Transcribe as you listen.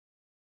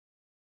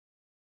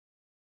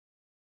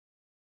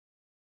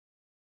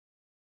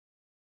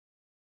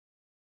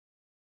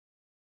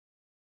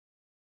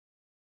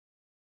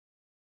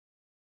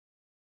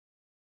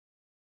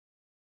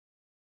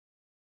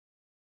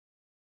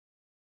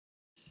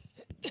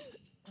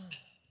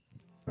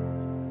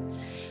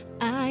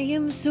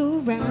am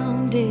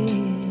surrounded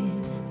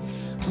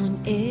on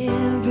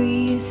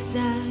every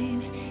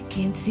side,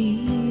 can't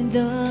see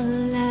the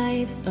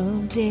light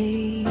of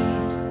day,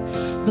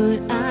 but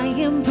I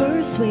am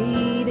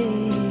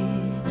persuaded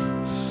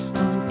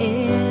on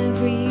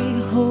every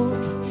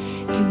hope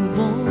you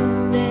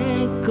won't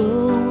let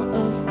go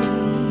of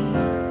me.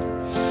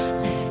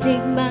 I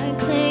stake my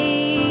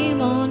claim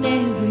on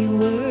every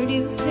word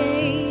you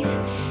say,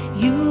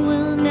 you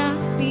will not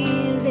be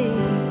late.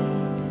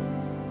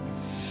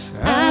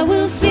 I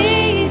will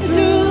see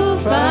through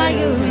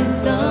fire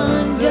and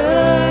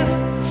thunder,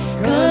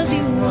 'cause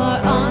you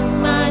are on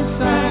my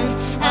side.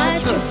 I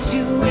trust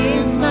you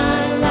with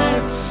my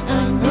life.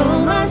 I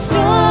know my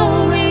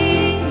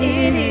story,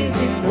 it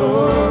isn't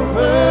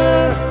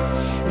over.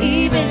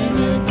 Even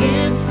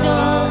against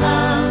all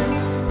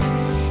odds,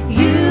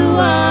 you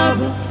are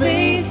a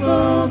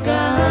faithful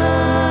God.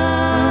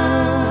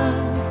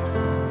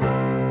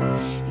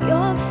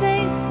 You're a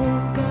faithful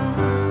God.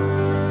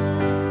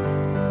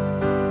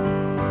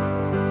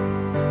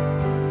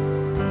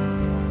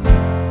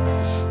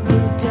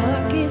 The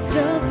darkest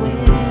of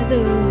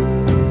weather,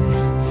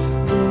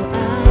 though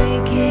I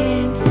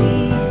can't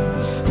see,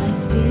 I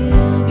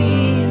still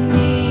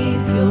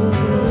believe you're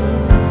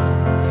good.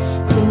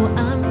 So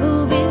I'm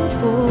moving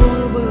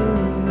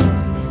forward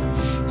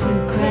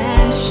through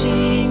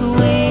crashing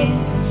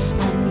waves.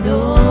 I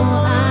know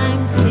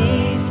I'm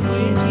safe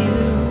with you.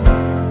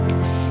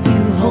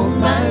 You hold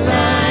my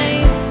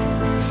life,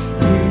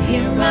 you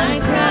hear my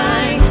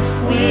cry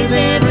with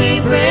every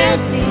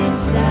breath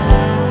inside.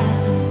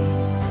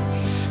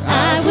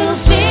 I will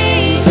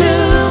see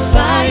through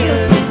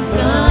fire and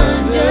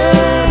thunder,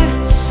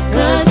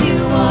 'cause you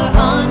are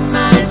on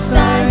my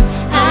side.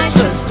 I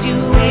trust you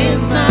with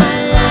my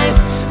life.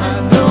 I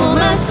know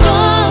my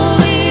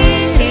story,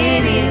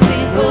 it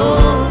isn't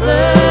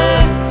over.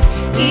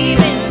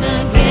 Even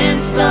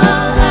against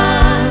all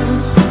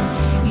odds,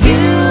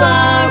 you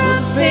are a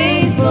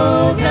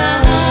faithful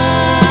God.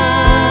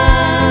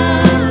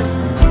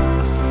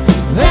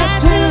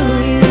 That's who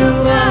you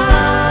are.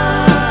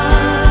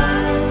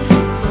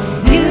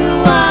 You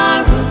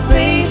are a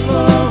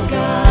faithful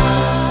God.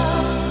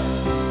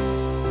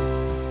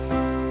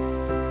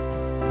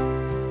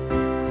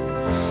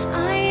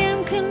 I am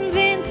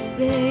convinced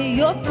that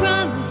your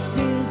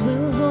promises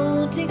will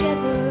hold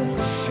together,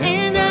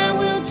 and I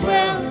will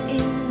dwell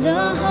in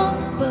the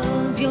hope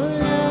of your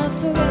love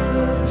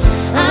forever.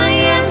 I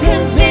am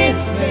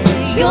convinced that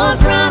your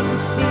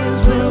promises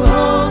will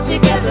hold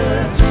together,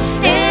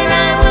 and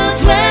I will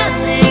dwell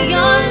in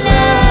your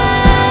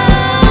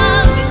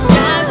love. And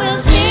I will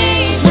see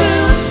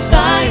through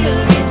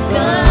fire and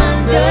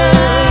thunder,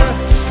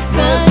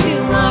 'cause you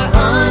are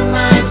on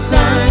my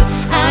side.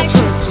 I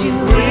trust you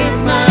with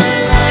my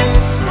life.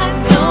 I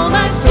know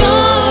my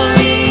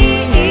story,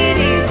 it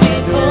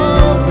isn't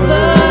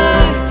over.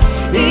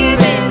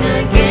 Even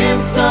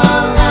against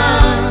all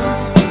odds,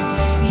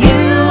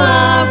 you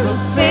are a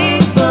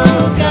faithful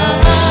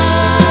God.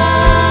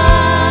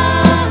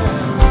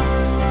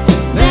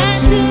 That's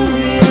who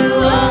you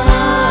are.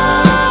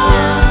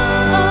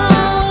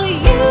 Oh,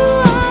 you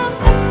are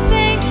a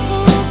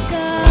faithful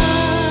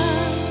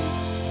God.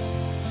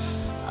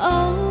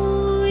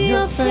 Oh,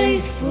 you're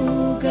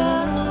faithful God.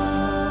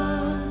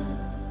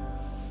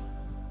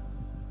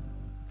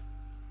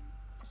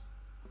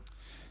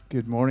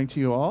 Good morning to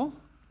you all.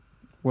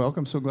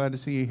 Welcome. So glad to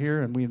see you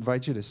here, and we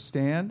invite you to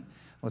stand.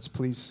 Let's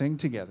please sing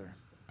together.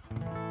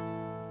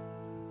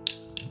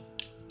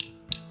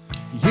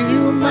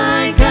 You,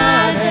 my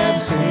God,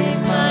 have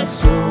saved my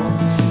soul.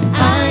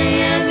 I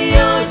am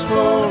yours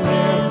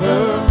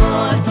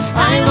forevermore.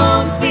 I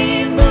won't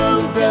be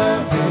moved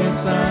of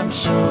this, I'm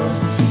sure.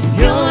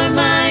 You're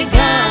my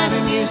God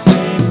and you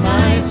save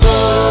my soul.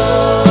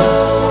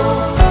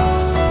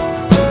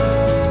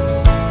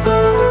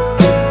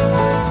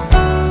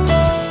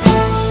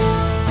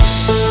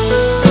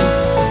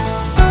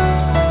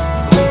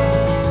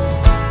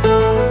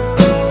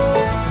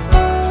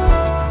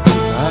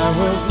 I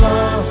was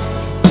lost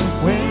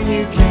when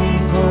you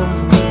came for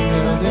me,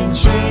 held in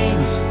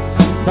chains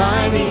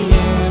by the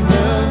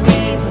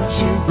enemy, but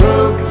you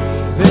broke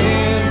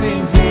them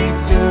in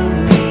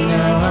victory.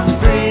 Now I'm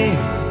free,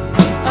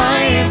 I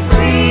am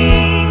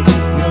free.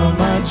 You're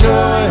my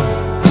joy,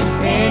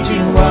 and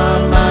you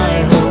are my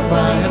hope. I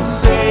am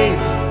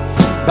saved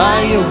by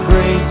your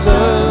grace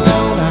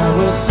alone. I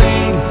will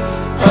sing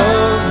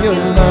of your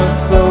love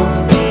for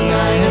me.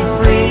 I am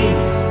free,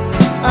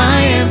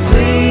 I am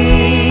free.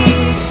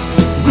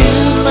 You,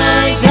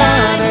 my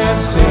God,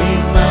 have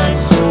saved my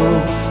soul.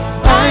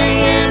 I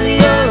am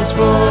yours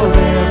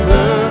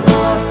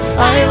forevermore.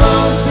 I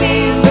won't be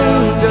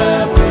moved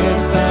of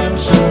this, I'm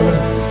sure.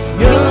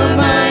 You're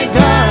my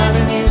God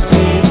and you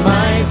save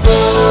my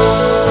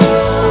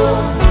soul.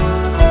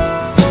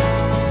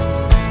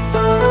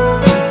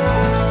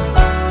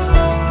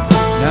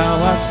 Now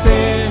I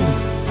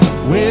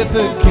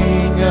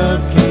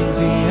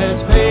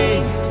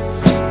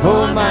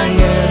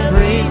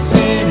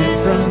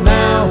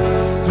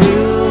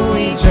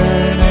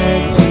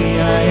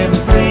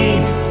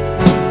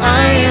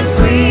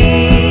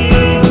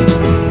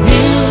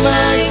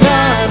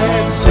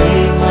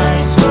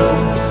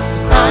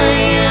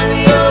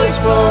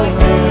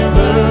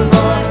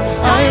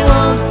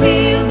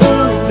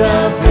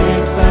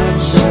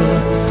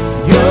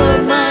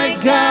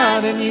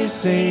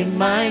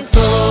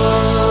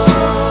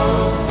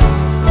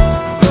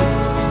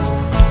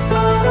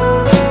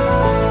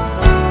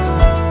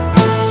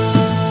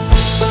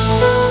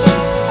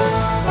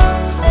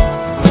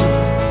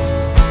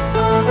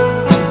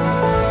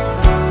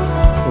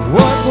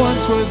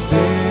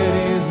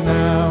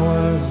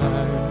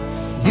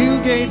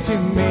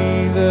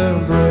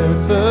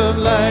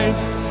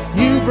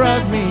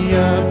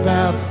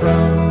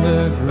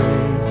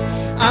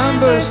I'm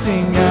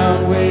bursting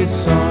out with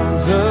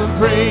songs of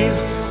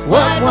praise.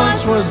 What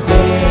once was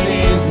dead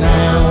is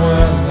now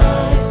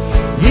alive.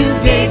 You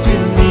gave to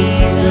me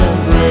the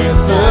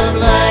breath of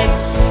life.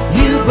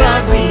 You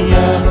brought me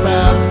up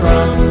out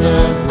from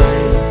the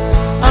grave.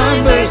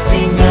 I'm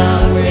bursting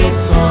out with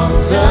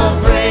songs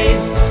of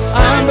praise.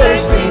 I'm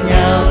bursting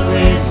out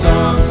with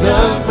songs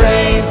of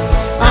praise.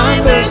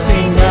 I'm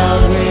bursting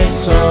out with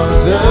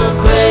songs of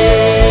praise.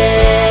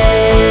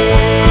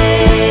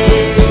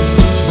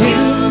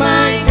 You,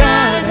 my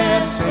God,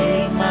 have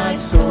saved my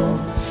soul.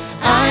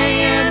 I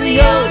am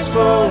yours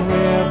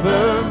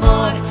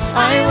forevermore.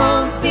 I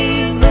won't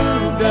be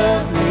moved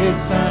of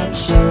this, I'm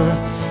sure.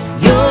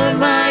 You're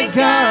my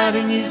God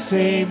and you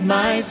saved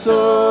my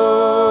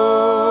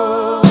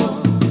soul.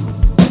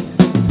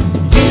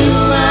 You,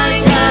 my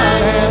God,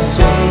 have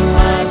saved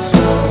my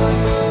soul.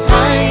 I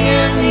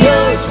am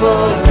yours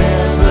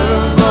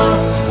forevermore.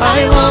 I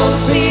won't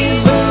be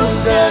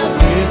moved of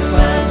this,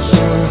 I'm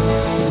sure.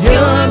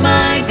 You're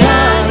my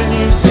God and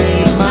you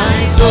saved my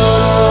soul.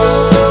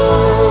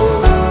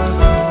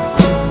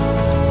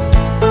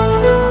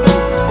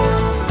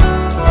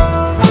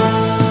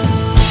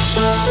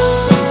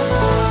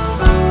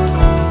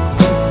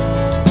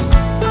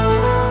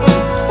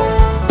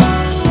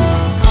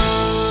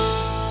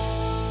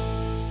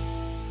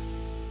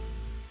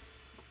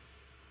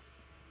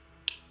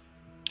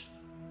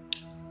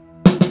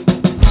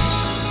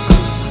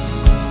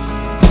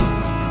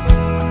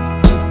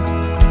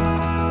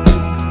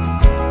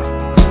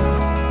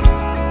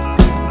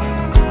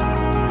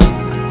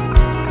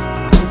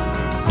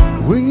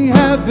 We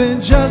have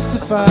been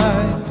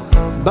justified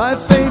by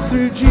faith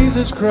through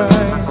Jesus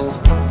Christ.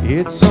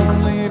 It's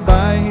only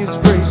by His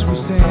grace we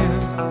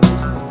stand.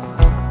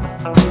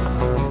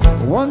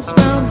 Once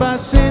bound by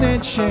sin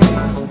and shame,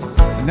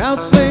 now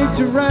slave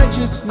to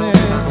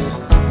righteousness,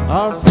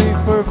 our faith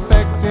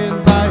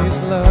perfected by His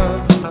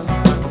love.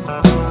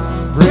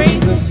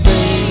 Praise the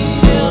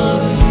Savior,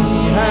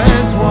 He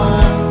has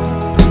won.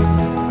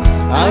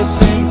 Our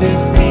sin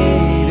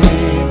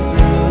defeated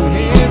through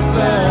His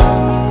blood.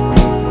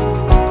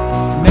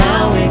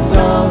 Now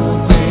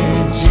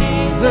exalted,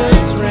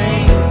 Jesus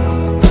reigns.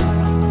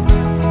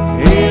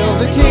 Hail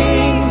the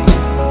King,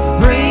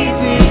 praise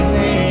His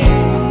name.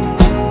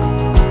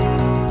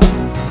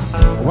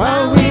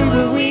 While we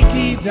were weak,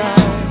 He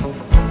died,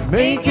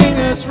 making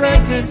us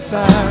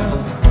reconciled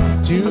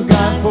to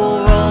God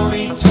for all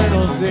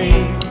eternal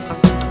days.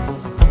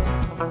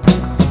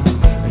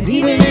 And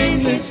even in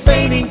His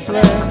fading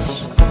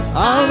flesh,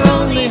 our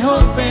only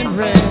hope and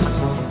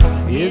rest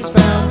is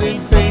found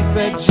in faith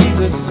that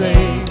Jesus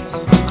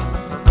saves.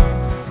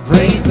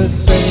 Praise the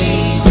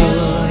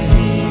Savior,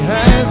 He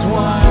has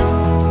won.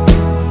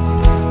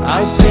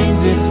 Our sin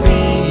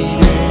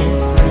defeated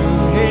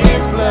through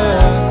His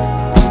blood.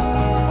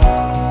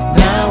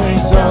 Now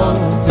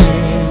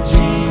exalted,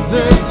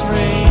 Jesus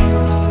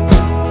reigns.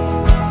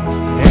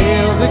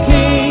 Hail the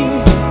King,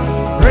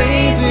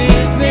 praise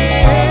His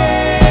name.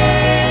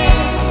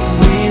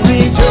 We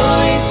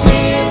rejoice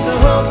in the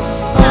hope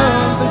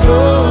of the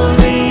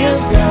glory of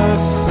God.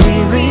 We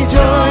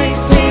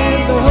rejoice in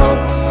the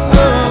hope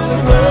of the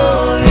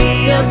glory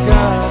of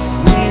God.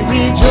 We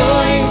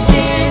rejoice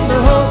in the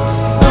hope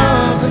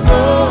of the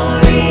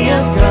glory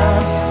of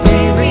God. We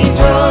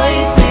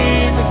rejoice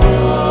in the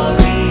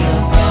glory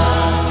of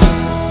God.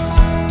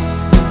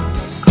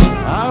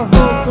 Our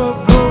hope of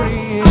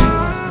glory is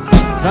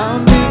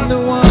found in the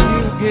one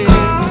who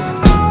gives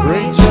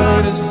great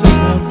joy to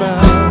sing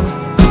about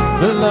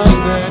the love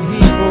that He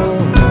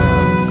poured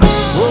out.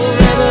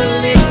 Forever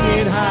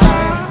lifted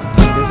high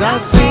is our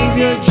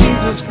Savior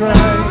Jesus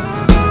Christ,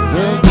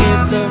 the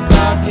gift of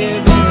God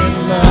given in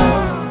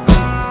love.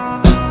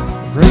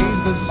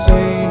 Praise the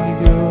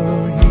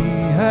Savior, He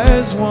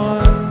has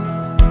won.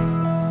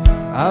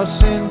 Our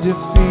sin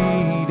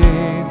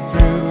defeated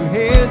through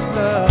His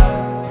blood.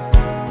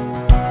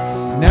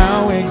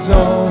 Now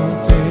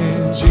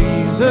exalted,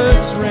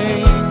 Jesus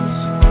reigns.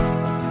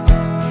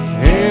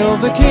 Hail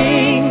the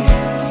King,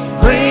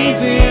 praise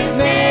His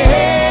name.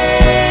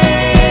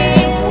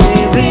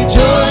 We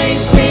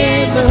rejoice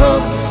in the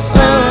hope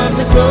of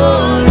the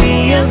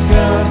glory of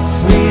God.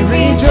 We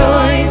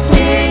rejoice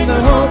in the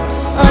hope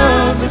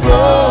of the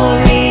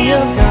glory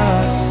of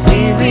God. We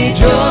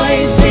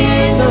rejoice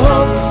in the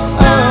hope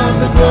of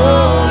the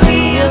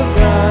glory of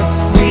God.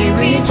 We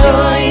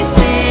rejoice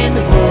in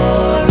the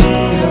glory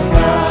of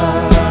God.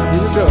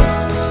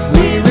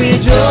 We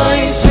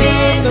rejoice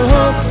in the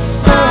hope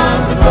of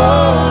the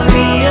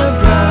glory of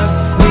God.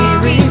 We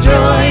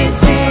rejoice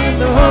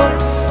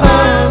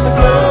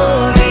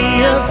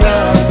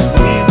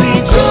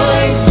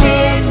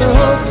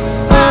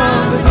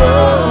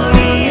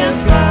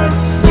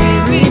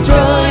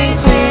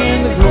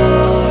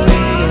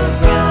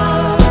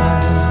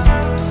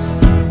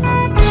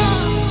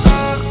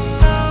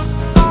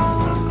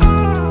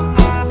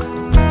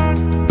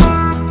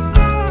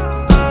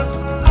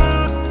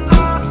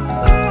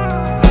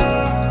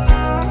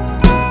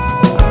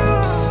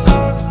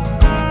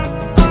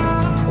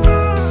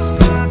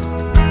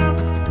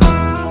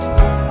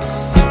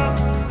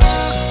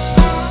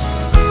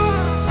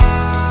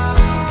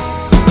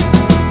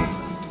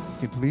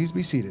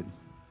be seated.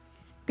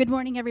 Good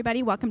morning,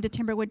 everybody. Welcome to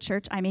Timberwood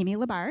Church. I'm Amy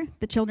Labar,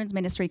 the Children's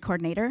Ministry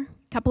Coordinator.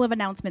 A couple of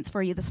announcements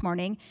for you this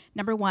morning.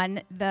 Number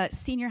one, the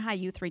Senior High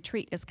Youth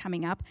Retreat is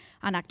coming up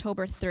on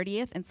October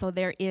 30th, and so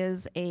there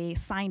is a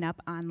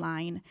sign-up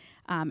online,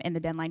 and the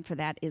deadline for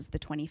that is the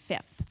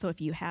 25th. So if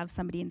you have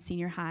somebody in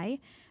Senior High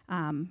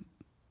and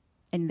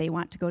they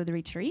want to go to the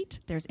retreat,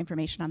 there's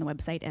information on the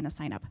website and a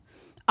sign-up.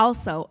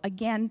 Also,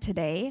 again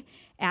today,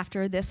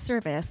 after this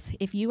service,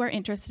 if you are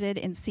interested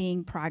in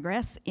seeing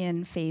progress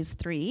in Phase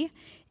 3,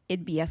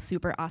 it'd be a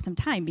super awesome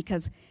time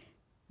because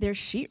there's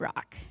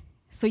sheetrock.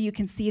 So you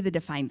can see the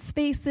defined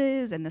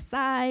spaces and the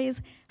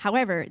size.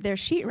 However,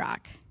 there's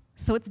sheetrock,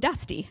 so it's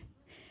dusty.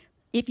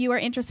 If you are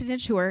interested in a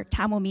tour,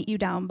 Tom will meet you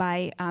down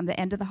by the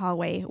end of the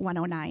hallway,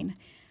 109,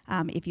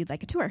 if you'd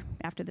like a tour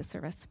after this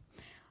service.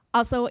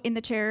 Also, in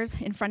the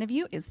chairs in front of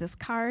you is this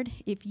card.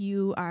 If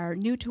you are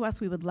new to us,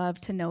 we would love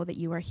to know that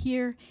you are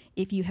here.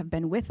 If you have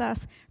been with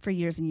us for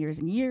years and years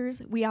and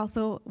years, we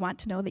also want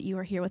to know that you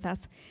are here with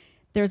us.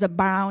 There's a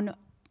brown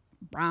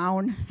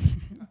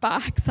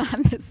box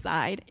on this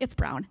side. It's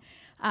brown.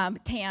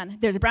 Tan.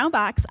 There's a brown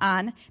box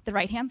on the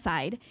right-hand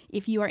side.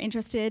 If you are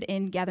interested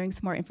in gathering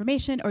some more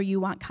information or you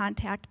want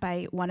contact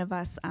by one of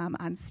us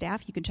on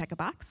staff, you can check a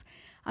box.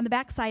 On the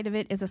back side of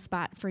it is a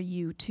spot for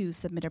you to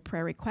submit a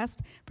prayer request.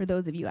 For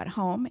those of you at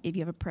home, if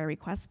you have a prayer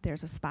request,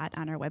 there's a spot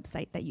on our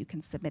website that you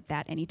can submit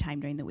that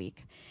anytime during the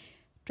week.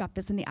 Drop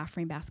this in the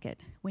offering basket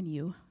when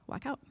you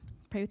walk out.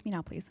 Pray with me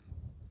now, please.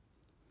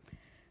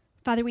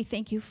 Father, we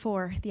thank you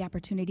for the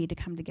opportunity to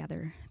come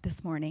together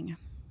this morning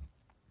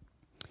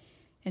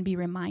and be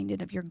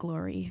reminded of your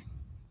glory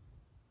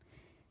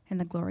and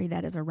the glory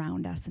that is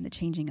around us and the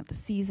changing of the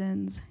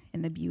seasons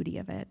and the beauty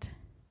of it.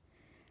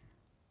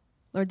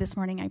 Lord, this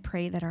morning I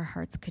pray that our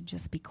hearts could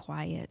just be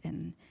quiet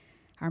and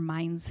our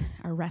minds,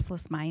 our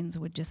restless minds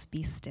would just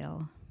be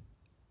still,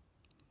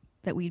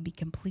 that we'd be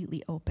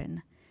completely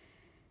open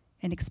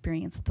and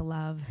experience the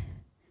love,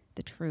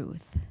 the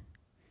truth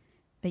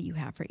that you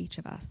have for each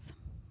of us.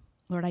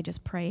 Lord, I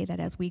just pray that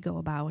as we go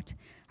about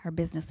our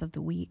business of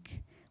the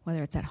week,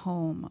 whether it's at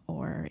home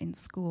or in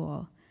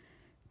school,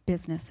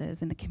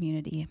 businesses, in the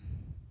community,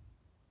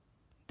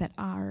 that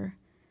our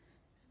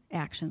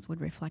actions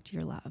would reflect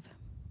your love.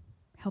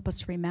 Help us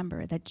to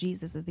remember that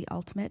Jesus is the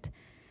ultimate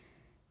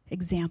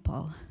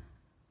example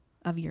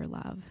of your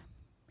love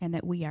and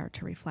that we are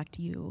to reflect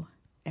you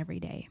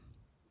every day.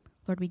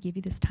 Lord, we give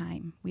you this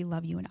time. We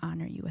love you and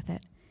honor you with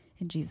it.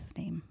 In Jesus'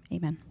 name,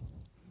 amen.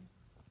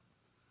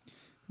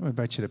 I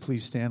invite you to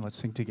please stand. Let's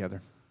sing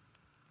together.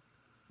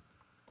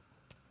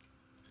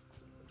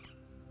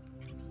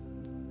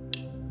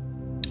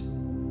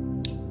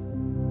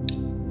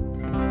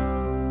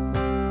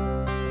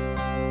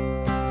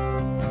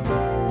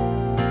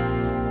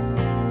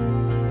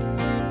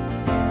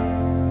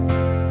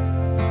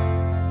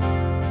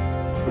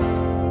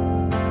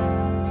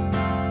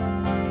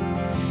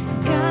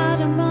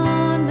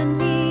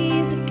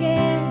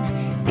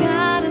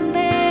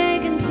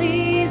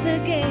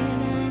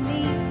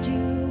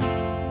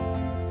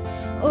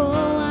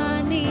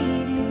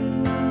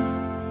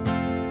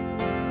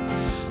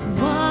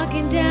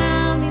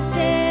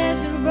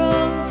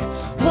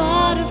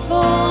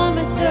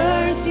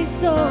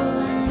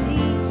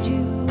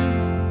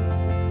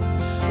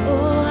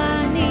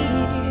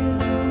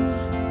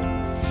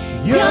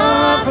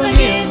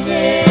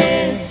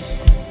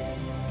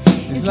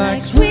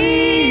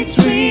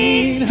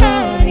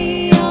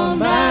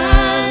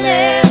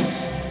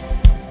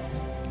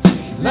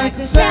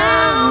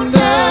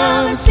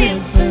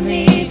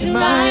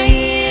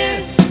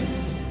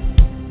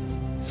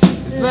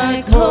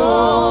 I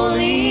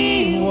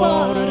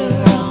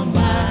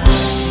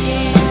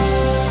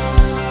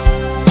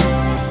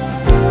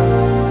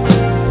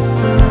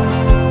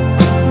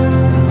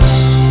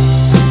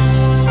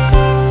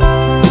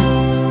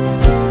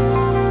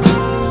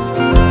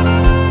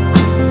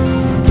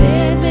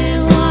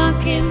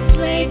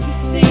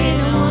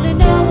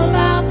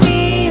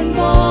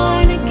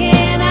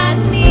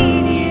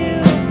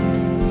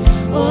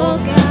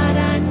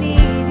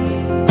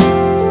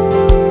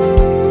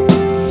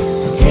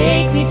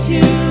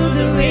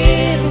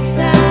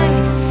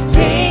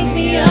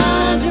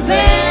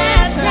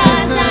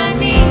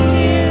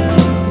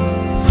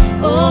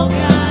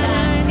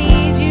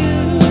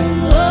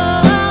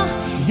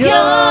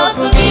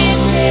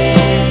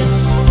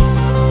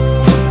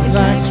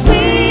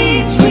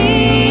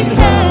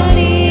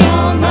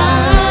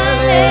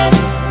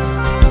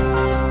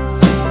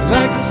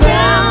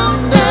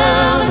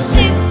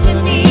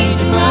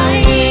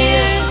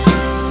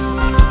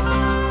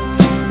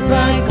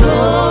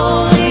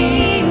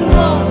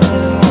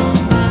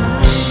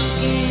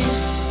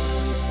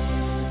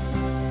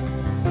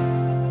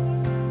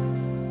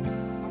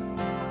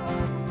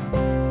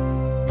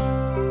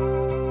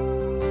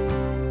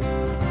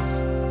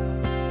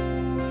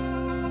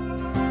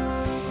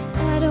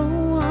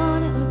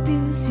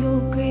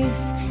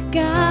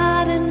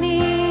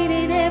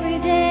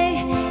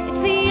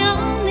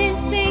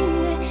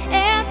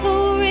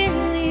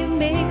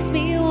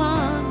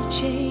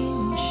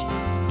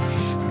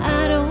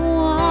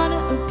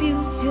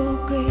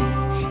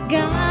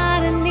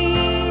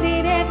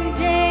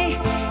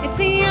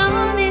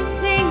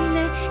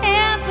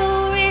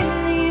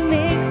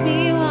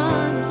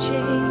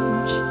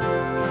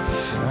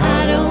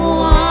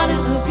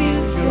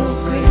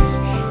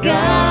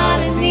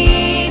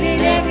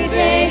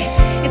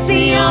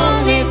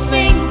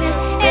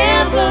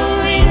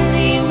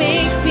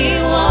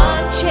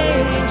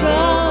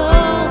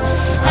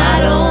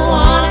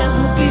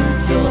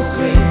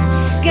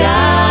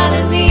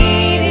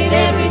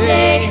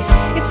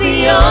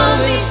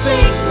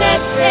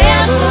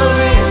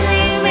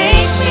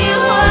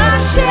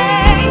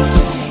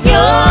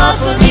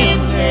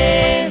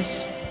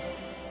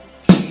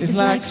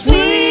like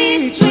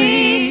sweet,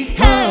 sweet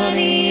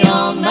honey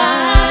on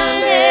my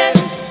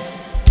lips,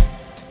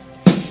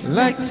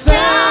 like the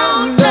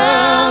sound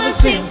of a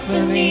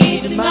symphony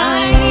to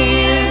my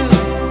ears.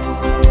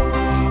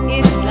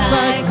 It's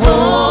like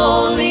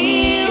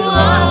holy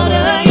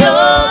water,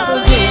 your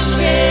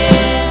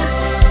forgiveness.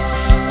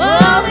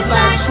 Oh, it's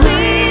like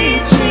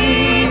sweet,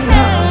 sweet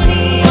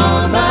honey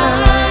on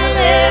my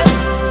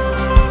lips,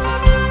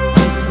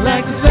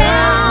 like the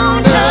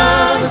sound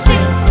of a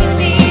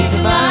symphony to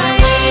my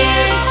ears.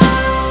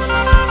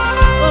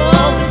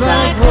 Oh, it's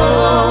like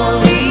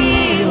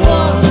holy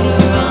water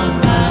on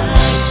my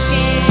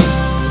skin.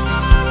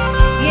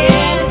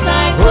 Yeah, it's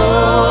like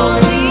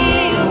holy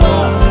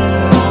water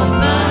on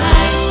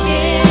my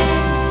skin.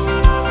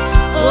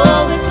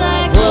 Oh, it's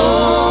like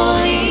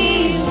holy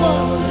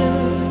water.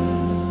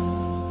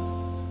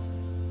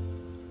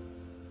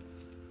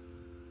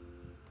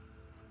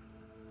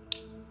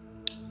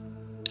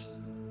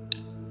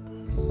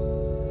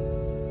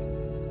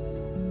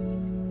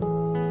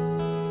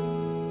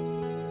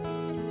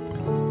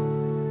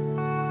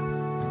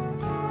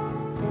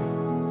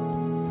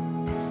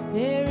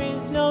 There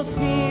is no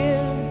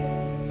fear,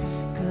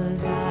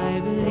 'cause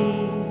I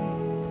believe.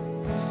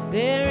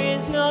 There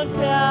is no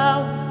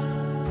doubt,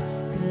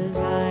 'cause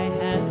I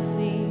have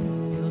seen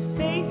your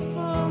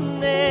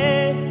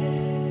faithfulness,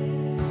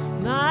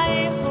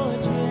 my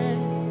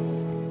fortress,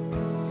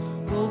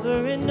 over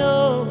and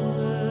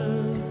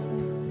over.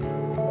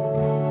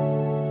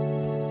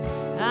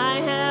 I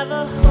have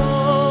a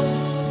hope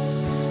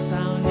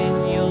found in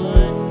your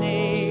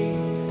name.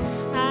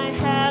 I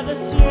have a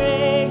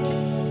strength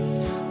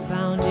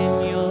found in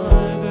your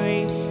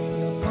grace,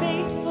 your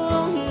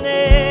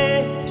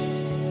faithfulness,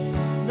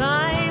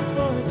 my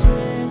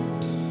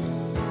fortress,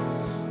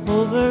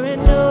 over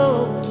and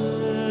over.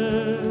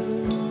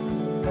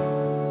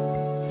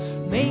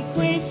 Make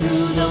way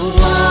through the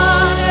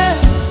water,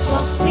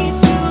 walk me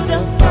through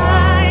the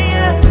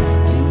fire.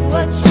 Do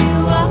what you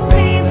are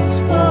famous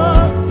for,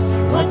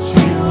 what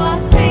you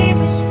are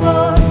famous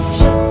for.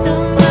 Shut the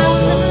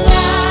mouths of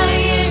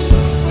lions,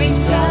 bring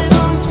dry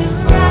bones to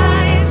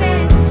life,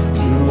 and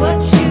do what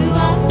you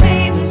are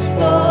famous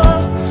for,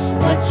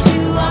 what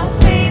you are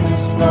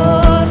famous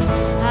for.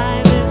 I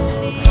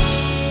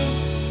believe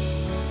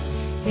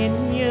in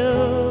you,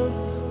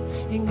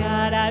 and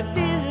God, I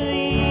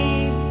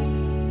believe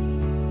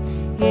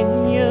in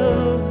you.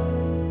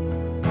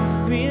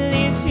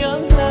 Release your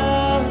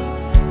love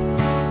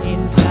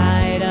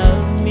inside of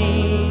me.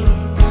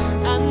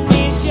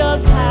 Unleash your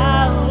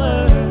power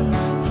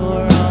for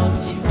all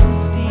to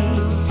see.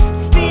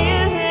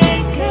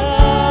 Spirit,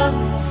 come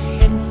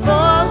and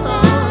fall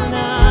on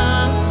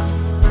us,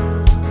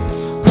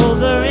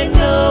 over and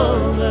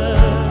over.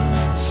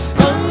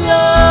 Oh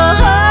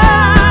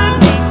Lord,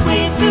 make me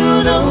through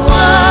the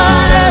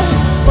waters,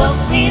 walk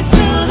me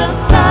through the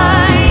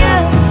fire.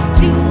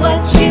 Do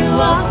what you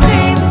are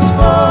famous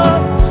for,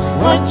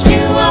 what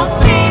you are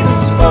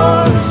famous for.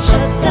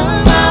 Shut the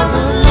mouths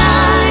of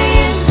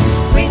lions,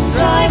 bring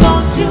dry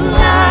bones to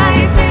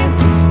life, and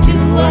do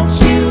what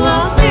you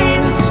are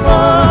famous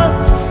for,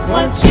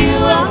 what you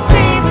are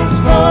famous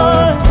for.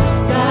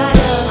 God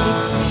of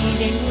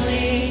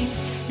exceedingly,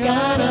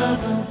 God of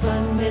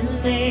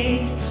abundantly,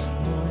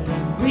 more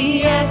than we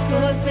ask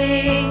or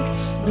think.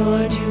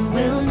 Lord, you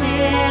will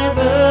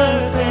never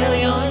fail.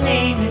 Your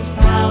name is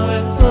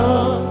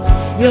powerful,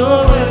 your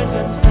words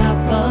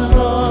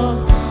unstoppable.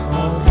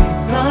 All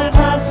things are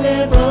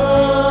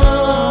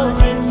possible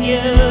in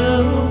you.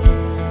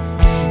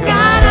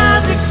 God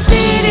of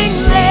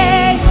exceedingly,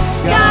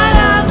 God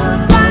of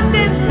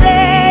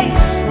abundantly,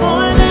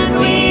 more than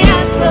we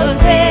ask or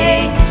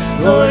think.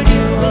 Lord,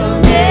 you will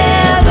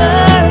never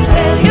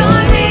fail. Your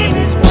name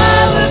is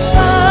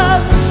powerful,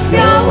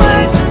 your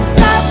words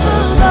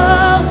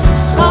unstoppable.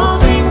 All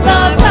things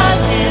are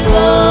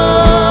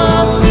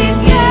possible in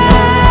you.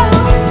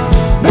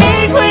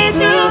 Make way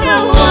through the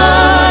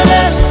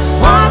waters,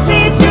 walk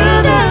me through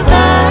the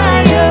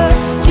fire.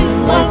 Do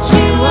what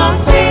you are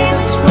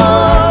famous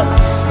for,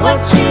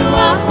 what you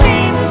are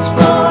famous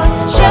for.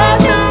 Shut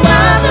the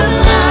mouths of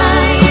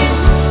lions,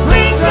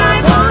 bring dry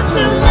bones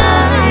to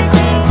life,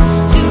 and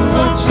do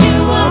what you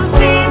are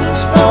famous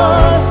for,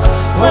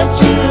 what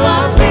you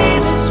are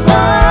famous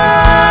for.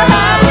 I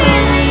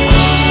believe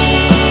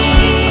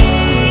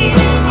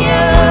in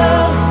you.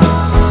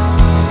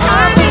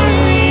 I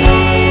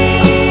believe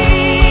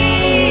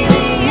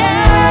in you.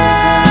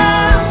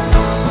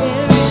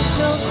 There is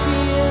no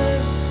fear,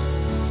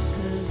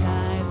 'cause I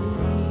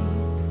believe.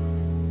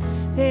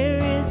 There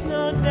is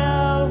no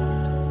doubt,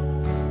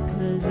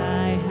 'cause I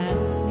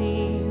have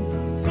seen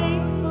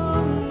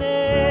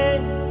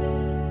faithfulness,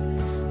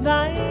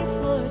 my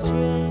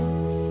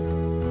fortress,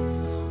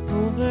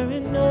 over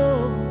and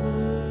over.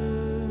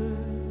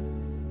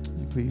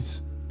 You please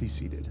be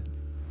seated.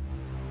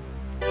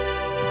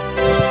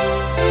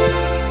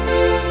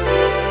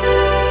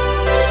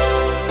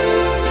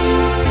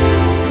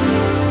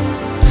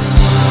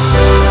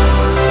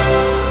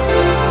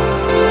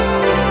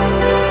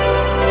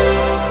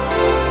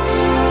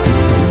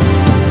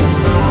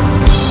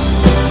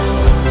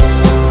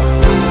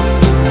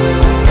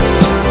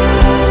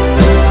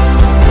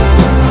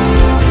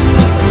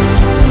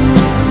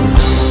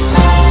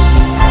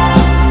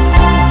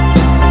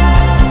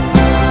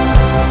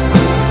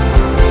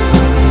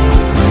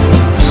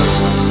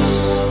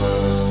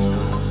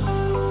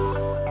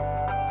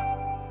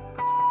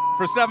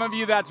 For some of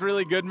you, that's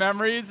really good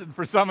memories, and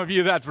for some of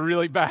you, that's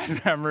really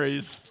bad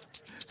memories.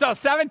 So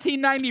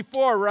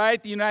 1794,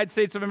 right? The United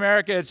States of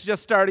America, it's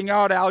just starting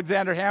out.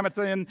 Alexander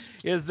Hamilton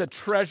is the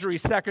Treasury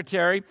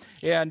Secretary,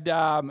 and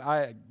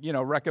I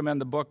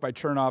recommend the book by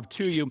Chernoff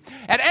to you.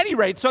 At any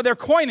rate, so their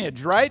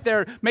coinage, right?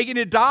 They're making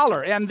a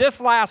dollar, and this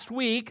last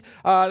week,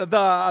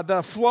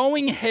 the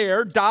flowing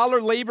hair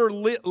dollar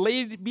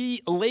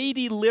Lady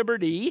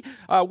Liberty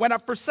went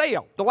up for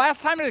sale. The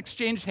last time it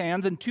exchanged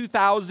hands in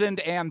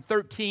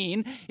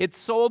 2013, it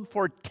sold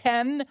for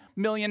 $10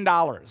 million.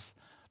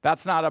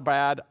 That's not a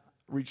bad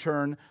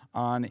return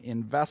on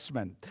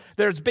investment.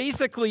 There's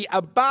basically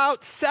about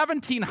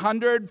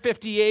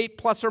 1,758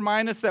 plus or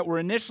minus that were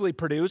initially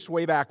produced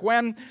way back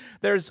when.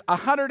 There's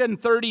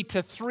 130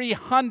 to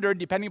 300,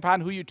 depending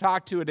upon who you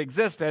talk to, in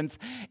existence,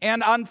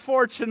 and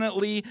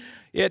unfortunately,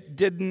 it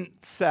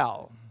didn't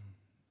sell.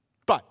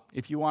 But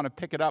if you want to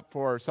pick it up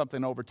for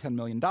something over $10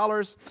 million,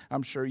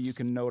 I'm sure you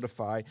can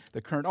notify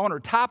the current owner.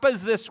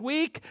 Tapas this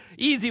week,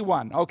 easy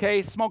one,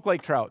 okay? Smoked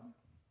lake trout.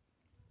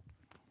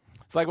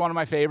 It's like one of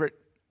my favorite.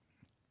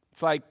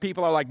 It's like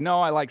people are like,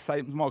 no, I like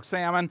smoked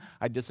salmon.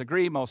 I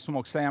disagree. Most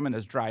smoked salmon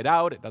is dried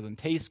out. It doesn't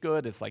taste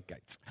good.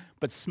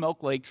 But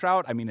smoked lake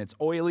trout, I mean, it's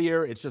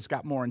oilier. It's just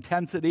got more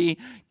intensity.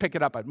 Pick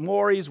it up at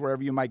Maury's,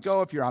 wherever you might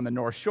go. If you're on the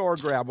North Shore,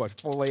 grab a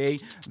fillet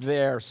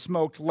there,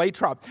 smoked lake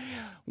trout.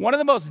 One of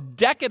the most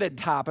decadent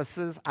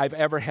tapases I've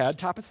ever had.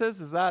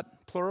 Tapases, is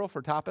that plural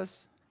for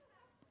tapas?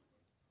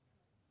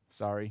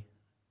 Sorry.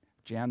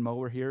 Jan Moe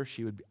were here.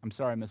 I'm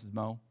sorry, Mrs.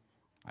 Moe.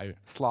 I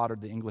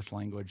slaughtered the English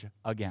language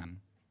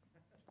again.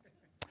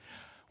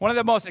 One of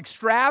the most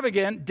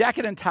extravagant,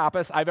 decadent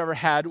tapas I've ever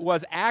had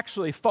was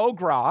actually foie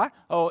gras,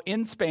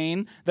 in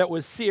Spain, that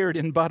was seared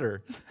in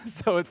butter.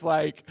 So it's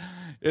like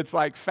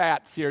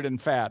fat seared in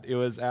fat. It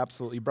was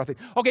absolutely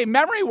breathtaking. Okay,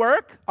 memory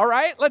work, all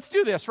right? Let's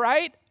do this,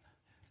 right?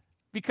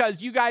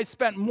 Because you guys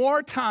spent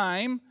more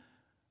time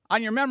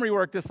on your memory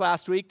work this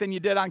last week than you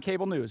did on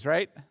cable news,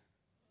 right?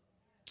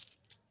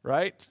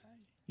 Right?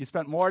 You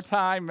spent more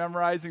time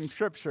memorizing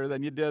scripture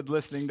than you did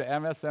listening to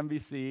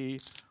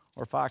MSNBC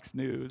or Fox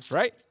News,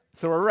 right?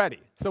 So we're ready.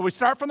 So we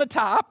start from the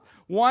top.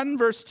 1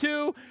 verse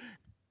 2,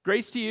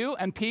 grace to you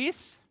and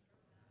peace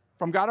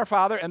from God our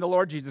Father and the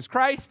Lord Jesus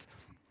Christ.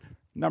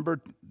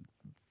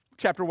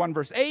 Chapter 1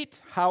 verse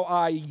 8, how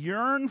I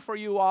yearn for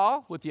you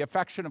all with the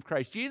affection of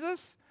Christ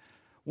Jesus.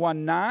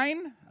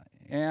 1:9,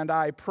 and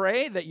I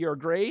pray that your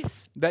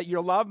grace, that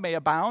your love may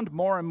abound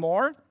more and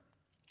more.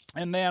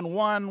 And then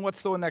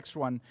what's the next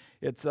one?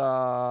 It's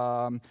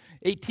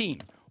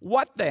 18.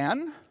 What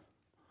then?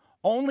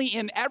 Only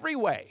in every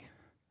way,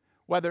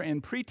 whether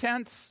in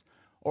pretense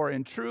or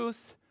in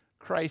truth,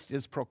 Christ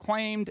is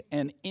proclaimed,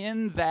 and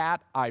in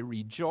that I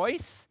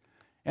rejoice.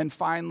 And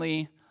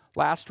finally,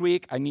 last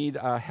week, I need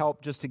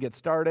help just to get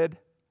started.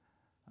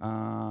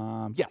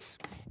 Yes.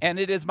 And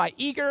it is my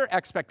eager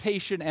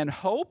expectation and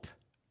hope.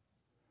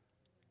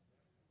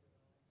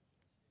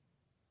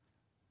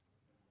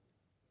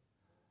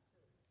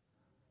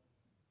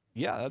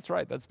 Yeah, that's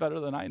right. That's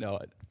better than I know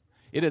it.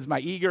 It is my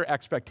eager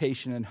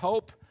expectation and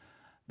hope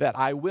that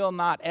I will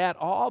not at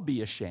all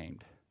be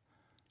ashamed,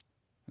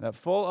 that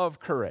full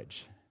of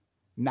courage,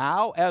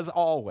 now as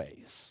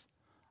always,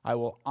 I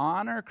will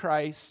honor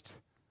Christ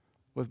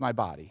with my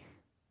body,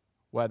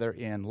 whether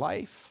in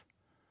life,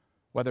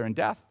 whether in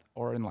death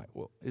or in life.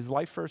 Well, is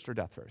life first or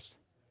death first?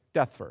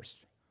 Death first.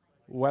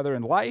 Whether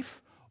in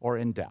life or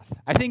in death.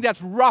 I think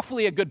that's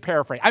roughly a good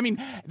paraphrase. I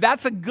mean,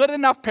 that's a good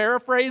enough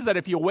paraphrase that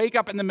if you wake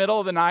up in the middle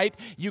of the night,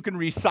 you can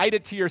recite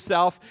it to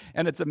yourself,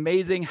 and it's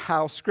amazing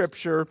how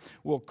Scripture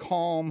will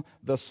calm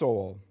the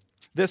soul.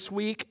 This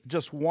week,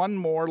 just one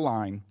more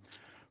line.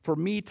 For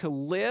me to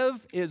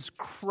live is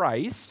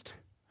Christ,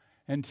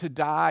 and to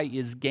die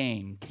is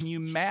gain. Can you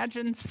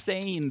imagine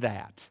saying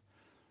that?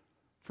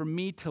 For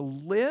me to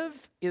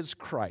live is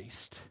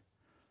Christ,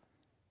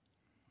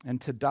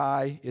 and to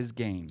die is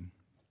gain.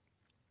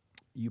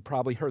 You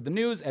probably heard the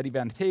news. Eddie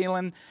Van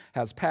Halen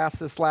has passed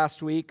this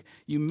last week.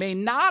 You may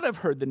not have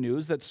heard the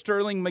news that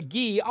Sterling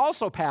McGee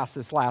also passed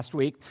this last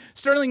week.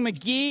 Sterling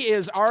McGee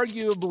is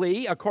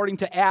arguably, according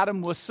to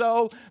Adam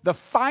Wiseau, the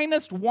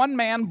finest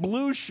one-man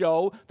blues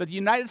show that the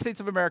United States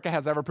of America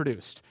has ever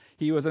produced.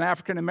 He was an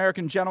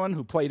African-American gentleman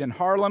who played in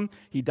Harlem.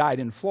 He died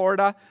in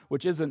Florida,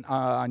 which isn't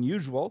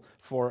unusual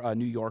for a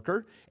New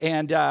Yorker.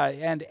 And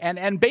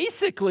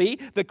basically,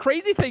 the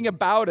crazy thing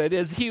about it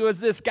is he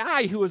was this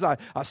guy who was a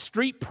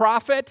street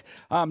prophet,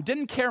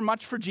 didn't care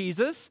much for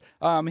Jesus.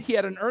 He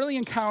had an early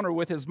encounter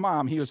with his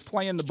mom. He was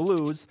playing the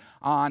blues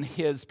on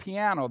his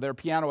piano, their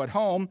piano at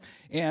home,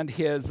 and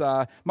his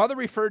mother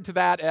referred to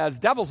that as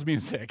devil's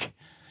music.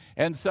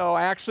 And so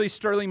actually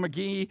Sterling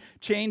McGee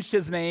changed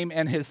his name,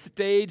 and his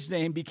stage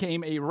name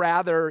became a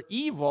rather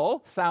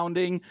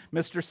evil-sounding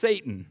Mr.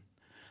 Satan.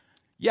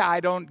 Yeah,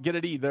 I don't get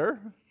it either.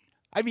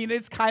 I mean,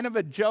 it's kind of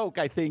a joke,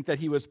 I think, that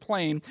he was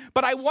playing.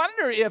 But I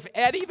wonder if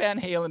Eddie Van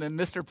Halen and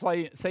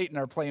Mr. Satan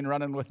are playing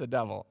Running with the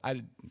Devil.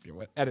 I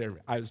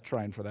was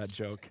trying for that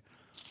joke.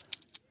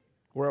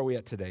 Where are we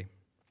at today?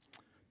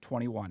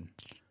 21.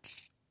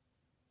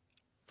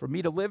 For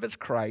me to live is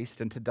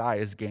Christ, and to die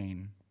is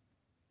gain.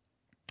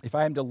 If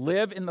I am to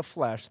live in the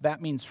flesh,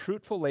 that means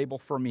fruitful labor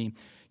for me.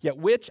 Yet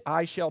which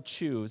I shall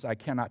choose, I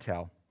cannot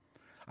tell.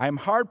 I am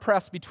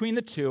hard-pressed between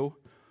the two.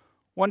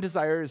 One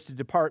desire is to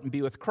depart and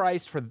be with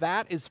Christ, for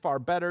that is far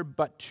better,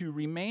 but to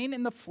remain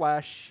in the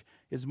flesh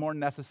is more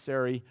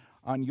necessary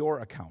on your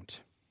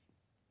account.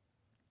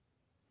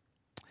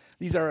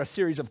 These are a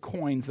series of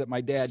coins that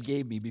my dad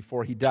gave me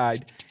before he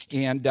died,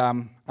 and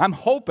I'm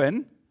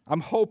hoping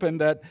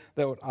that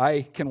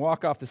I can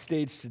walk off the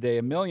stage today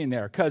a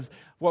millionaire, because,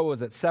 what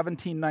was it,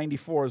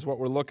 1794 is what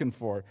we're looking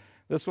for.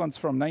 This one's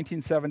from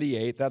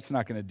 1978. That's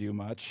not going to do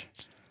much.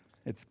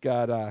 It's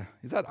got,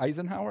 is that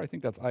Eisenhower? I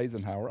think that's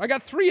Eisenhower. I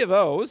got 3 of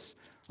those.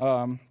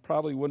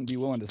 Probably wouldn't be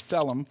willing to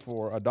sell them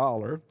for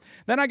 $1.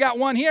 Then I got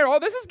one here. Oh,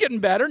 this is getting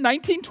better,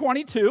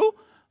 1922.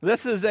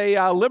 This is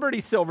a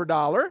Liberty silver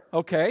dollar,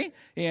 okay?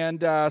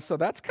 And so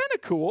that's kind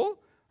of cool.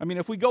 I mean,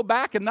 if we go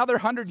back another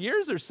 100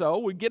 years or so,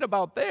 we get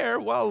about there,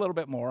 well, a little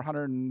bit more,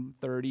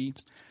 130. And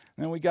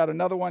then we got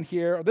another one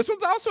here. This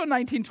one's also a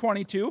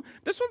 1922.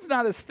 This one's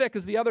not as thick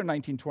as the other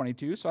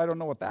 1922, so I don't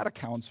know what that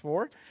accounts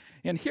for.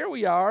 And here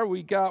we are.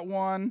 We got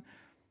one,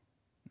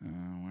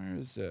 where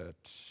is it?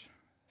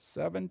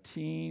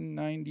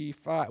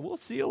 1795. We'll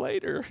see you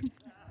later.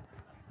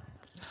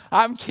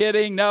 I'm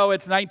kidding. No,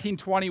 it's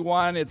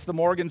 1921. It's the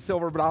Morgan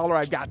silver dollar.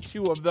 I've got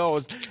 2 of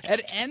those.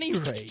 At any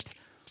rate,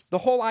 the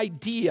whole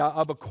idea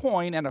of a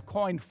coin and a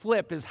coin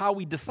flip is how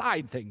we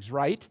decide things,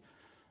 right?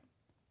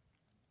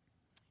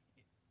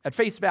 At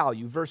face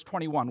value, verse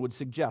 21 would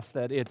suggest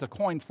that it's a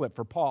coin flip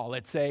for Paul.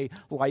 It's a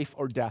life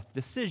or death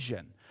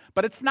decision.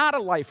 But it's not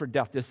a life or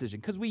death decision,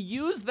 because we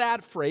use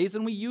that phrase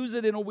and we use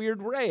it in a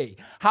weird way.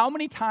 How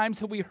many times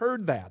have we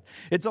heard that?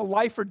 It's a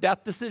life or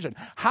death decision.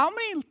 How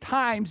many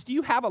times do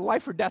you have a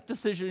life or death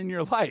decision in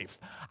your life?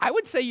 I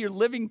would say you're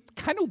living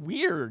kind of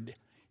weird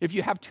if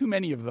you have too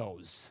many of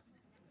those.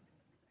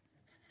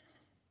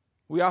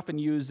 We often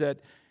use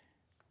it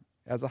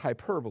as a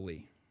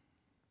hyperbole,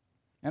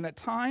 and at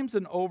times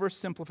an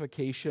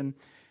oversimplification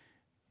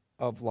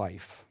of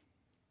life.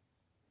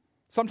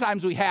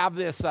 Sometimes we have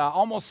this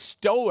almost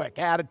stoic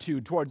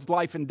attitude towards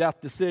life and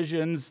death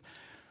decisions.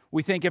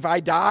 We think if I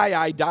die,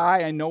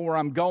 I know where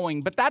I'm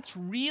going. But that's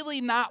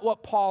really not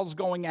what Paul's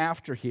going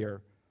after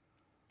here.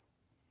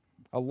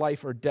 A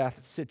life or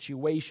death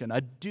situation,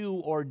 a do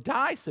or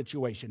die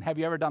situation. Have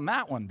you ever done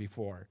that one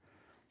before?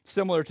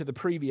 Similar to the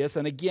previous,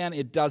 and again,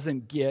 it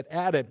doesn't get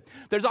at it.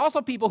 There's also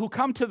people who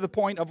come to the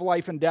point of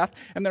life and death,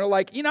 and they're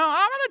like, I'm going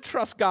to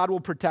trust God will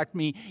protect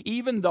me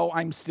even though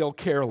I'm still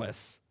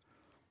careless.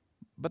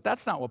 But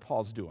that's not what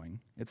Paul's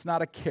doing. It's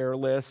not a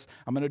careless,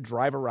 I'm going to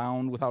drive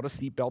around without a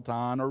seatbelt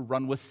on or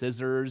run with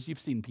scissors. You've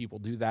seen people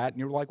do that, and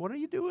you're like, what are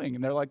you doing?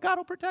 And they're like, God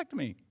will protect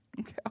me.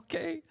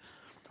 Okay.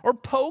 Or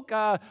poke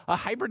a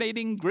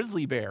hibernating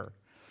grizzly bear.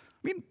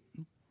 I mean,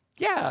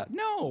 yeah,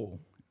 no.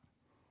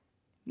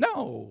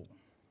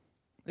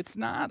 It's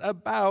not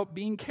about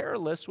being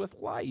careless with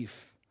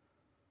life.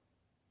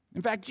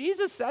 In fact,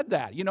 Jesus said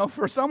that.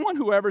 For someone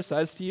who ever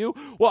says to you,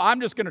 well, I'm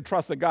just going to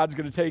trust that God's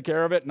going to take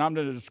care of it, and I'm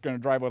just going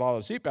to drive without a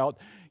seatbelt.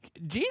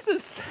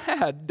 Jesus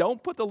said,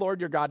 don't put the Lord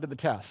your God to the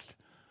test.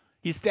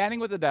 He's standing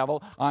with the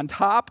devil on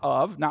top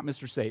of, not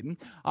Mr. Satan,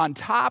 on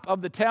top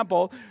of the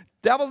temple.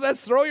 Devil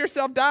says, throw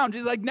yourself down.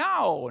 Jesus is like,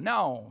 no.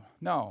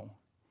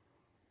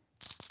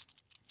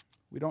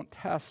 We don't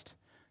test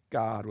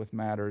God with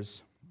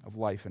matters of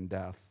life and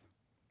death.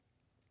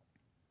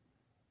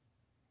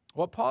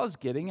 What Paul is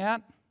getting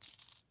at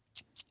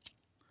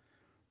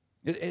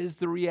is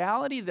the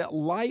reality that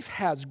life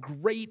has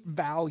great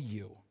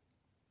value,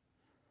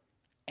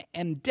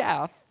 and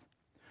death,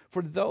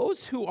 for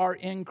those who are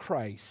in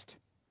Christ,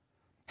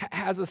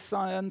 has a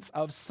sense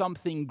of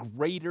something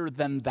greater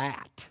than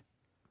that.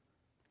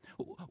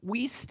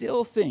 We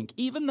still think,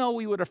 even though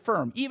we would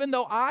affirm, even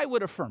though I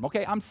would affirm,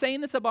 okay, I'm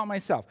saying this about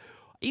myself,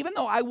 even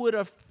though I would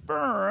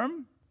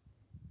affirm,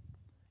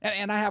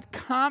 and I have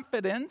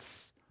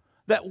confidence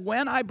that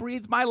when I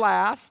breathe my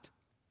last,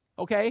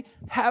 okay,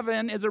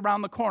 heaven is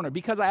around the corner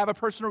because I have a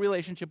personal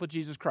relationship with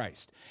Jesus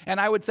Christ. And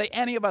I would say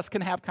any of us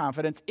can have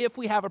confidence if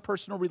we have a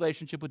personal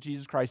relationship with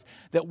Jesus Christ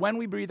that when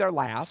we breathe our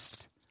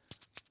last,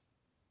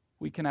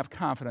 we can have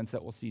confidence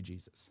that we'll see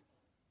Jesus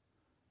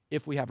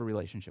if we have a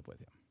relationship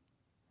with him.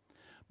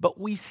 But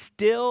we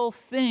still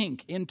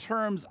think in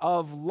terms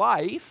of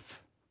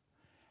life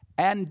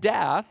and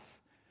death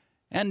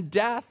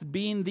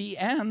being the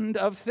end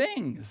of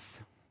things.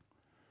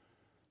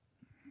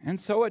 And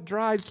so it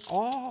drives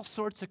all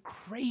sorts of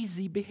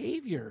crazy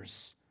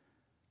behaviors.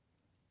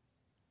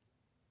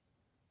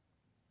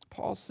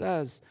 Paul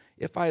says,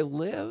 if I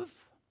live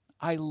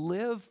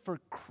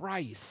for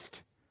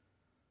Christ.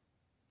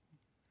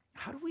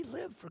 How do we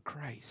live for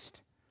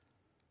Christ?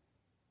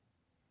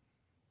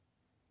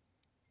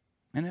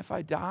 And if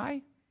I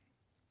die,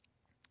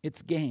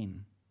 it's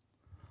gain.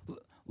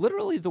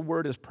 Literally, the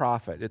word is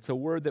profit. It's a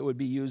word that would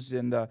be used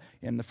in the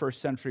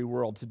first century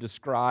world to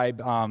describe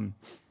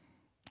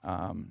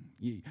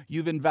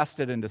You've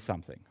invested into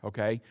something,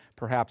 okay?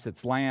 Perhaps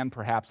it's land,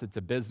 perhaps it's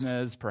a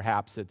business,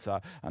 perhaps it's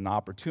an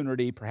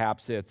opportunity,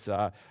 perhaps it's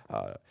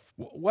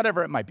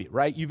whatever it might be,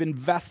 right? You've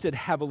invested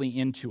heavily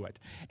into it.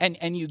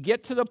 And you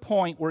get to the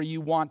point where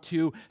you want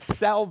to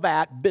sell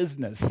that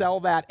business,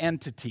 sell that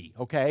entity,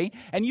 okay?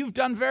 And you've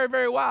done very,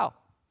 very well.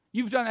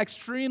 You've done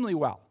extremely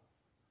well.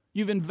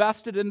 You've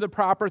invested in the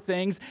proper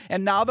things,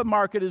 and now the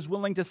market is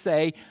willing to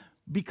say,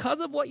 because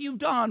of what you've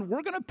done,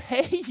 we're going to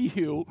pay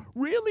you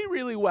really,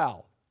 really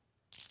well.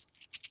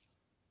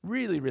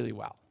 Really, really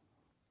well.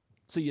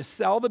 So you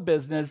sell the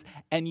business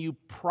and you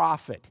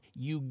profit,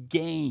 you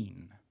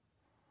gain.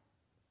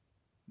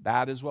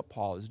 That is what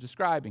Paul is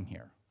describing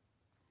here.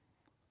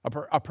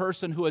 A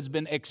person who has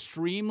been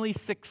extremely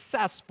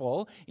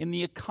successful in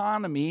the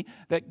economy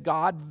that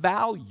God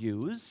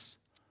values,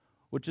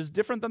 which is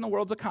different than the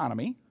world's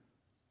economy.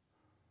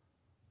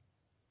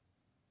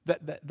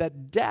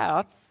 That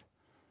death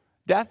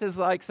is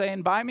like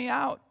saying, buy me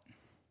out.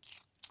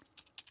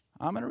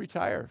 I'm going to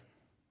retire.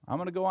 I'm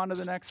going to go on to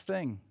the next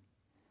thing.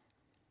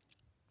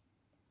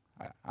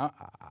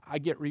 I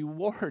get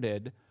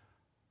rewarded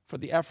for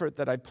the effort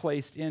that I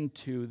placed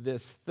into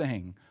this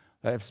thing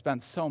that I've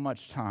spent so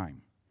much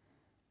time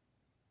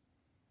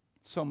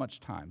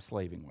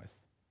slaving with.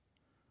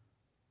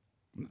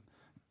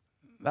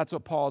 That's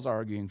what Paul's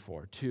arguing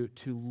for. To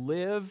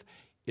live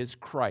is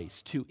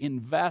Christ, to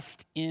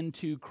invest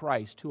into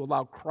Christ, to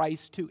allow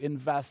Christ to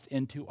invest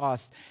into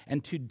us,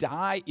 and to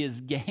die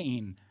is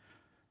gain.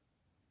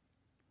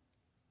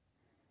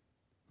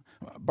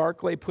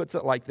 Barclay puts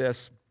it like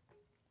this: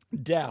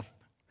 death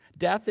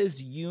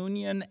is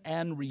union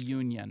and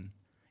reunion.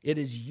 It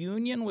is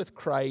union with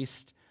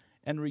Christ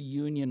and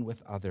reunion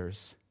with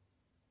others.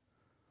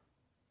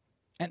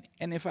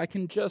 And if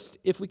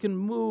we can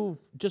move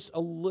just a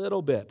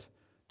little bit,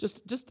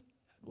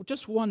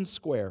 just one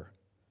square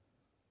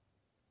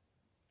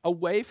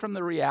away from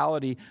the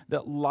reality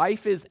that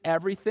life is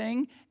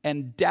everything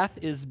and death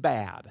is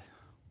bad.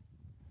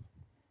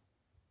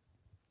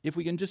 If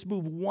we can just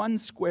move one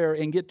square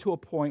and get to a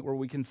point where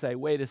we can say,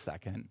 wait a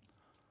second.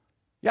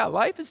 Yeah,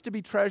 life is to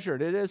be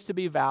treasured. It is to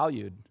be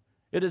valued.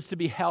 It is to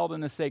be held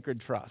in a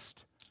sacred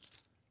trust.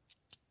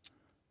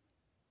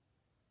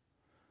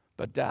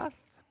 But death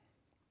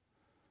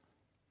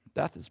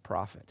is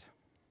profit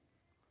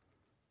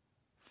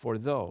for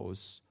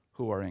those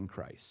who are in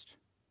Christ.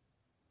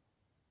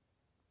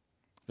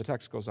 The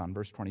text goes on,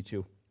 verse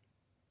 22.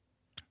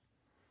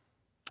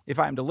 If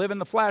I am to live in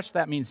the flesh,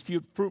 that means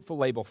fruitful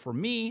labor for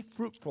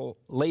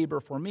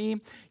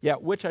me,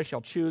 yet which I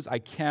shall choose, I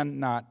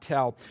cannot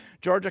tell.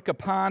 Georgica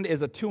Pond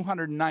is a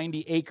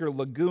 290-acre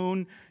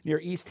lagoon near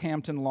East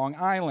Hampton, Long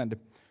Island.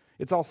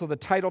 It's also the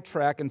title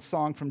track and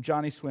song from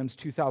Johnny Swim's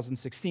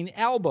 2016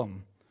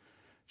 album.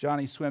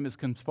 Johnny Swim is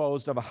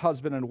composed of a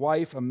husband and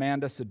wife,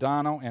 Amanda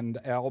Sedano and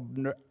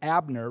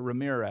Abner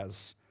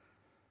Ramirez.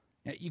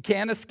 You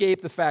can't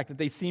escape the fact that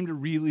they seem to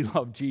really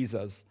love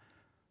Jesus.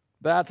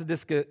 That's a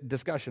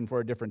discussion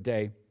for a different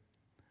day.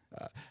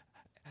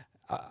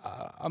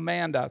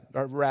 Amanda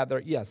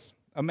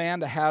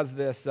has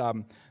this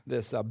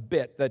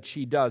bit that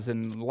she does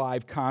in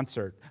live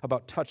concert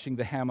about touching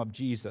the hem of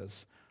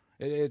Jesus.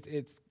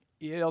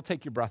 It'll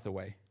take your breath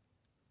away.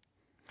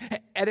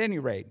 At any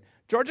rate,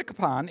 Georgica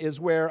Pond is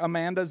where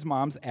Amanda's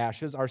mom's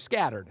ashes are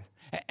scattered.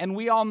 And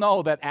we all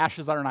know that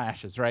ashes aren't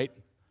ashes, right?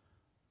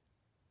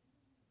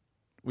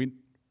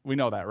 We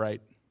know that,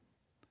 right?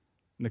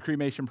 In the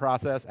cremation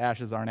process,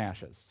 ashes aren't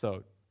ashes.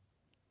 So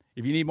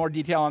if you need more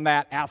detail on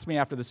that, ask me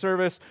after the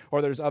service,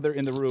 or there's other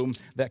in the room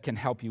that can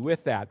help you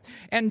with that.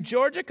 And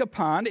Georgica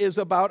Pond is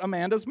about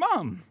Amanda's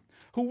mom,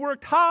 who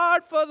worked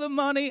hard for the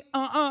money,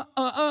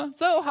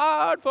 so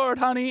hard for it,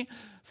 honey.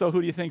 So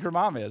who do you think her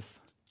mom is?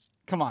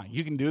 Come on,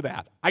 you can do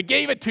that. I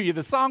gave it to you.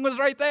 The song was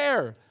right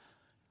there.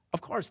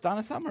 Of course,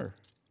 Donna Summer.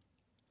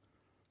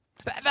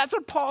 That's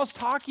what Paul's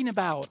talking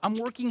about. I'm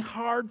working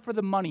hard for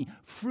the money,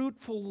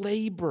 fruitful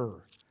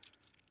labor.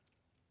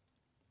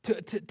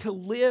 To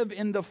live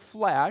in the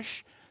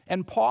flesh,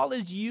 and Paul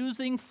is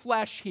using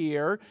flesh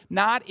here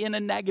not in a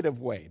negative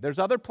way. There's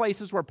other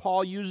places where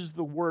Paul uses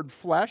the word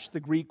flesh, the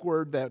Greek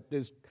word that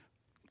is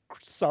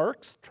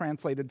sarx,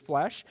 translated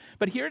flesh,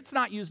 but here it's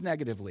not used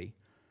negatively.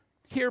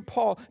 Here,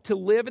 Paul, to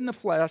live in the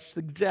flesh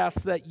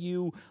suggests that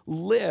you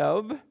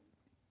live,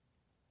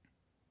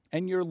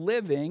 and your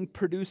living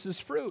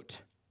produces fruit.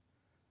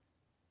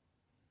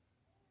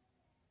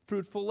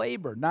 Fruitful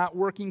labor, not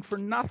working for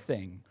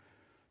nothing.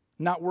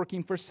 Not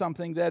working for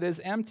something that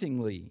is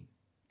empty,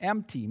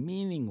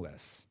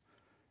 meaningless.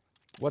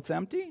 What's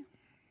empty?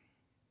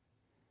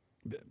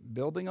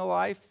 Building a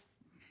life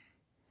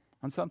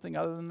on something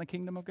other than the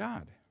kingdom of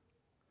God.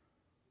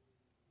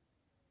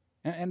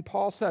 And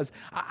Paul says,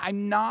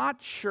 I'm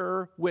not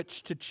sure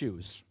which to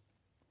choose.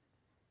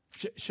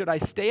 Should I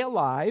stay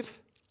alive?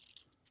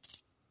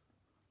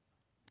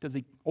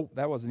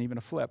 That wasn't even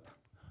a flip.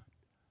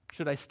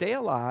 Should I stay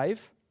alive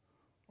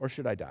or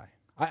should I die?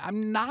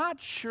 I'm not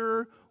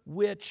sure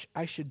which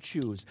I should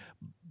choose.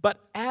 But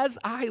as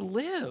I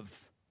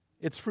live,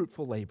 it's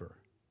fruitful labor.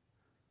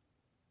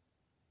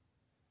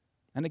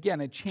 And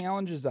again, it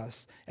challenges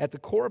us at the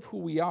core of who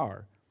we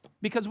are.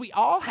 Because we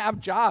all have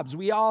jobs.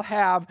 We all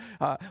have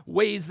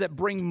ways that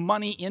bring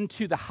money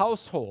into the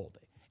household.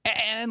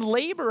 And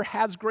labor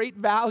has great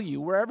value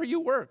wherever you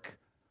work.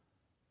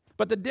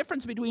 But the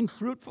difference between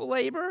fruitful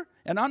labor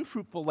and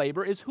unfruitful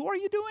labor is, who are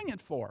you doing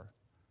it for?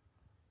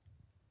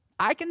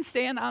 I can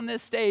stand on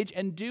this stage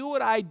and do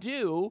what I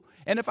do,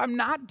 and if I'm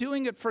not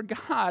doing it for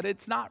God,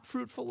 it's not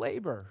fruitful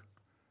labor.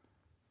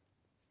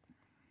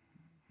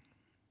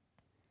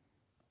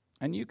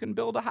 And you can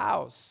build a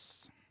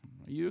house.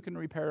 You can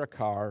repair a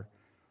car.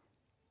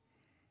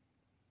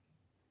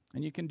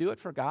 And you can do it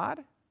for God,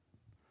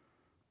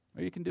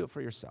 or you can do it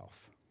for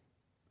yourself.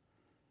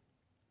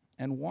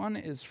 And one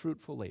is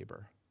fruitful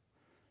labor,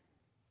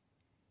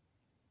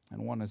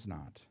 and one is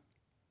not.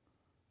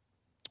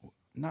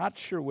 Not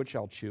sure which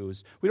I'll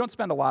choose. We don't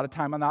spend a lot of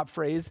time on that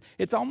phrase.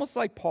 It's almost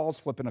like Paul's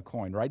flipping a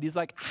coin, right? He's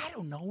like, I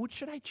don't know, what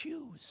should I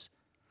choose?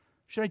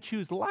 Should I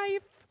choose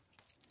life?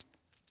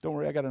 Don't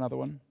worry, I got another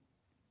one.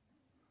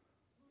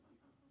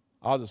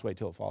 I'll just wait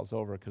till it falls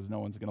over because no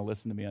one's going to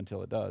listen to me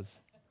until it does.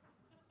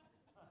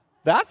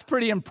 That's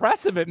pretty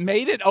impressive. It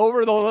made it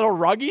over the little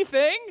ruggy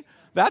thing.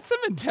 That's some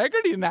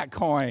integrity in that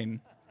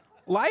coin.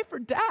 Life or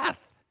death.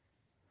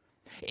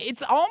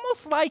 It's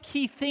almost like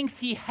he thinks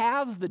he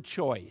has the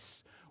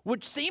choice,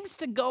 which seems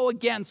to go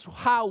against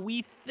how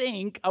we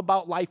think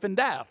about life and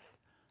death.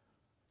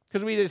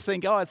 Because we just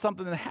think, oh, it's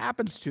something that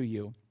happens to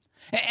you.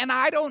 And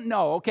I don't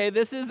know, okay,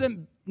 this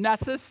isn't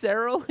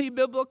necessarily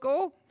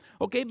biblical,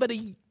 okay, but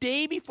a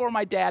day before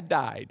my dad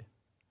died,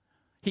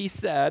 he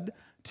said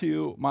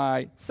to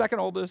my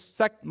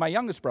my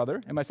youngest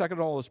brother and my second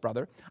oldest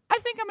brother, I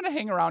think I'm going to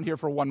hang around here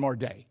for one more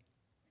day.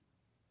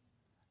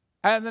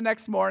 And the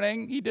next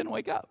morning, he didn't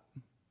wake up.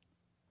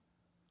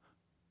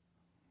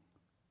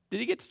 Did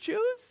he get to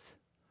choose?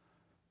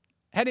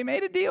 Had he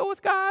made a deal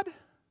with God?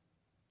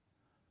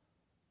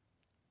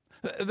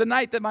 The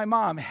night that my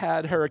mom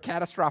had her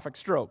catastrophic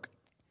stroke,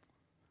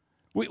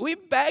 we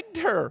begged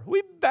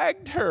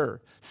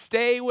her,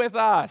 stay with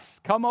us.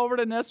 Come over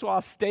to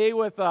Nisswa, stay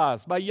with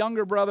us. My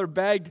younger brother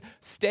begged,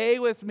 stay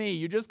with me.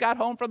 You just got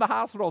home from the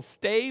hospital,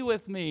 stay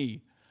with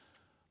me.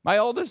 My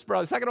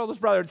second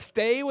oldest brother,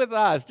 stay with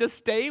us. Just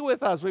stay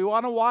with us. We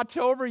want to watch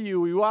over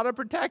you. We want to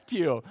protect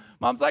you.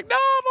 Mom's like, no,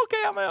 I'm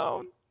okay on my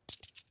own.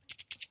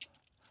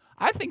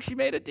 I think she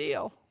made a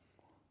deal.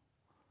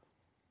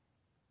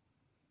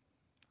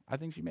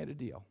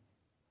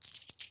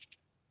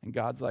 And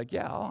God's like,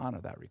 yeah, I'll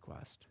honor that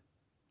request.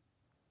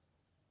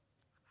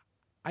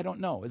 I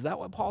don't know. Is that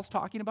what Paul's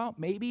talking about?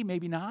 Maybe,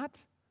 maybe not.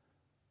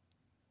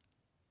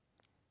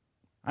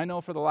 I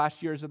know for the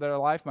last years of their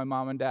life, my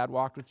mom and dad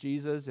walked with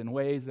Jesus in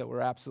ways that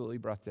were absolutely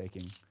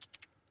breathtaking.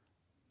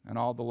 And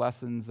all the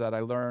lessons that I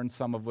learned,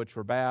 some of which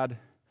were bad,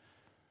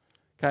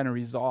 kind of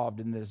resolved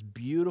in this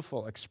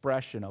beautiful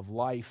expression of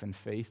life and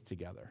faith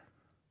together.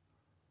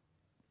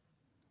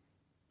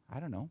 I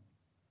don't know.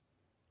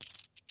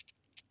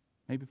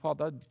 Maybe Paul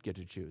did get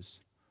to choose.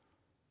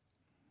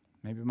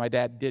 Maybe my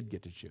dad did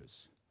get to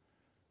choose.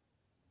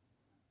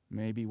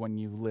 Maybe when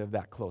you live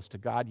that close to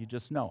God, you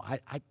just know.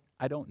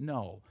 I don't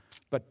know.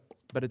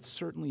 But it's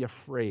certainly a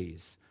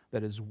phrase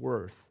that is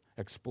worth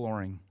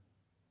exploring.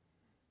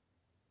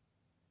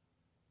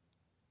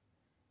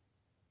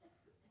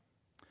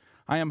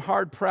 I am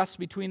hard-pressed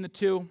between the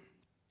two.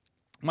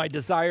 My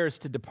desire is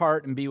to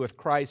depart and be with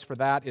Christ, for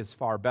that is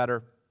far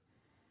better.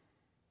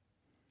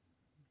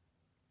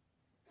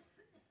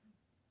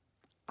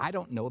 I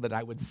don't know that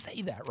I would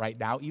say that right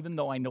now, even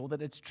though I know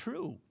that it's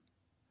true.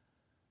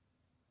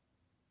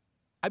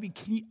 I mean,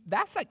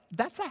 that's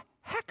a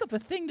heck of a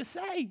thing to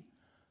say.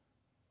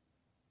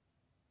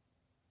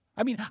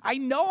 I mean, I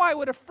know I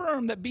would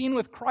affirm that being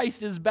with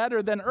Christ is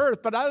better than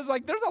earth, but I was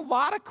like, there's a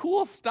lot of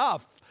cool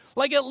stuff.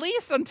 Like, at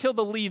least until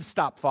the leaves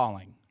stop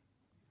falling.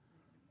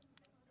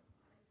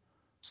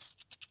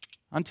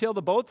 Until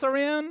the boats are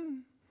in.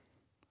 And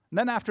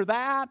then after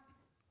that,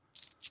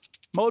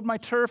 mowed my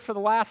turf for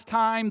the last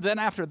time. Then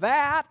after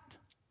that.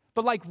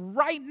 But like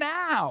right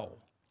now.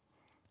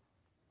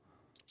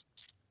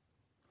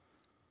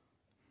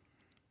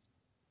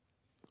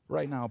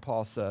 Right now,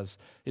 Paul says,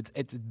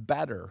 it's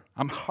better.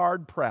 I'm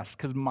hard-pressed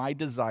because my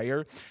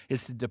desire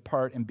is to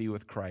depart and be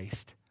with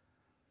Christ.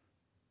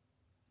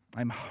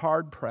 I'm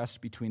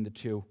hard-pressed between the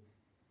two.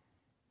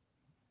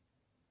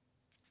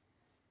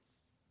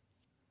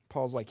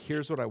 Paul's like,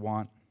 here's what I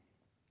want.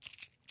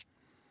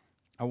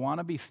 I want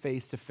to be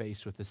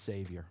face-to-face with the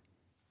Savior.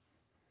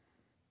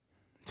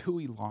 Do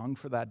we long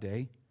for that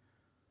day?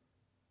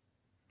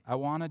 I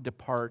want to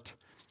depart.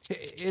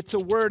 It's a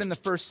word in the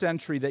first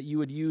century that you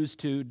would use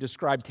to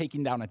describe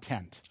taking down a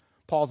tent.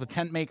 Paul's a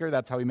tent maker.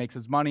 That's how he makes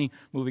his money,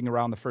 moving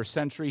around the first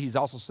century. He's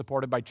also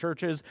supported by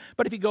churches.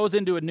 But if he goes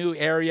into a new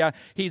area,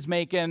 he's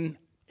doing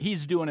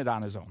it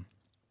on his own.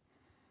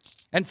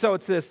 And so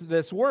it's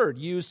this word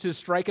used to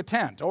strike a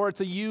tent, or it's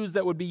a word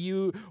that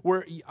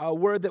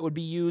would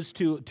be used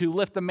to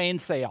lift the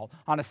mainsail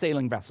on a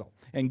sailing vessel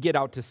and get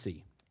out to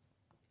sea.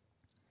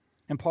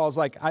 And Paul's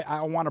like,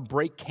 I want to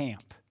break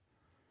camp.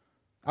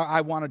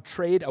 I want to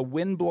trade a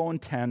wind-blown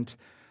tent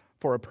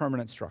for a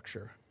permanent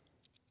structure.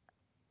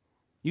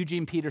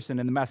 Eugene Peterson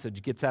in The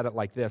Message gets at it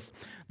like this: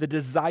 the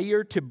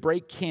desire to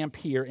break camp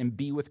here and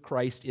be with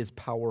Christ is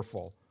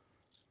powerful.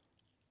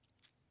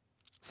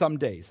 Some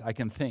days I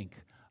can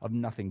think of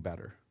nothing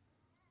better.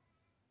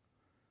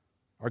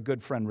 Our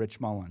good friend Rich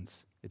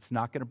Mullins, it's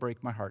not going to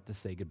break my heart to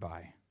say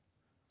goodbye.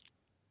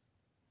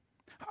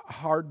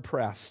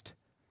 Hard-pressed.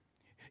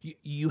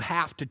 You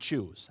have to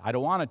choose. I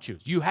don't want to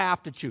choose. You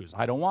have to choose.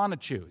 I don't want to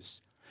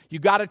choose. You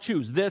got to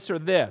choose this or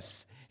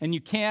this. And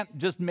you can't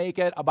just make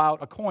it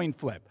about a coin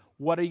flip.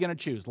 What are you going to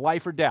choose?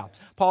 Life or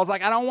death? Paul's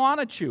like, I don't want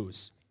to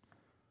choose.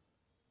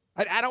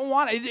 I don't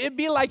want it. It'd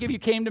be like if you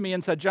came to me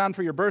and said, John,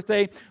 for your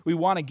birthday, we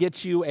want to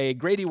get you a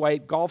Grady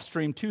White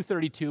Gulfstream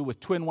 232 with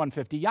twin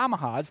 150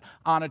 Yamahas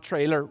on a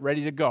trailer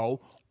ready to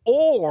go.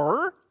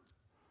 Or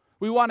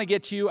we want to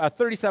get you a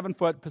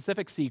 37-foot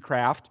Pacific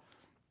Seacraft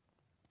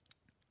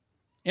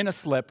in a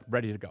slip,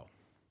 ready to go.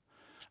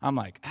 I'm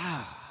like,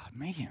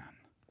 man.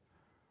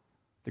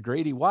 The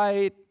Grady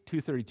White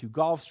 232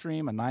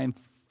 Gulfstream, a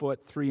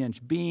 9-foot,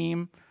 3-inch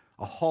beam,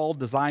 a hull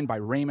designed by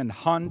Raymond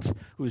Hunt,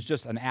 who's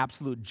just an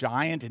absolute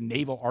giant in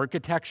naval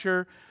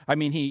architecture. I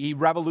mean, he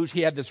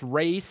had this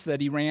race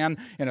that he ran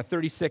in a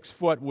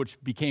 36-foot,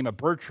 which became a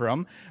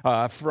Bertram,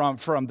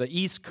 from the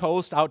East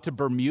Coast out to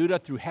Bermuda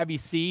through heavy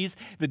seas.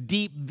 The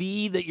deep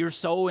V that you're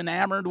so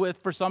enamored with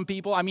for some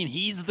people, I mean,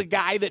 he's the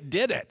guy that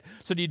did it.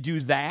 So do you do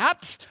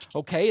that?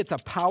 Okay, it's a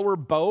power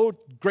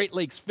boat, Great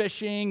Lakes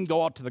fishing,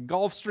 go out to the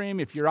Gulf Stream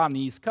if you're on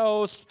the East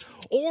Coast.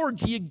 Or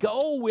do you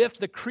go with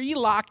the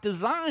Krelock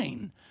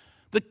design?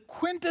 The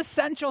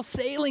quintessential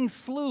sailing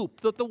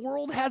sloop that the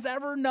world has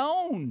ever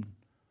known.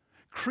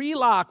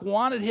 Krelock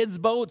wanted his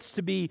boats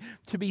to be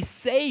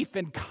safe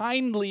and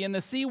kindly in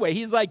the seaway.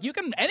 He's like,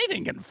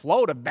 anything can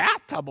float. A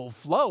bathtub will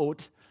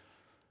float.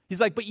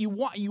 He's like, but you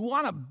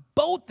want a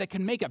boat that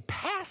can make a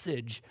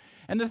passage.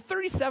 And the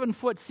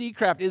 37-foot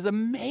Seacraft is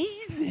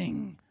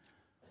amazing.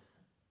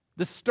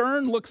 The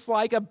stern looks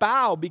like a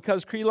bow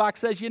because Krelock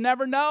says you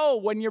never know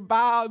when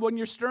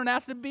your stern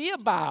has to be a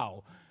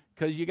bow.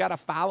 Because you got a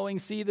following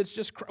sea that's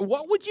just...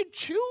 What would you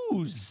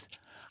choose?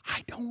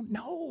 I don't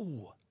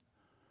know.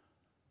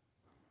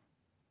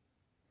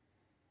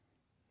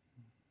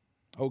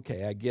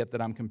 Okay, I get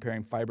that I'm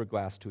comparing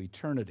fiberglass to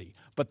eternity,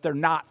 but they're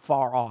not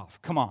far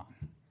off. Come on.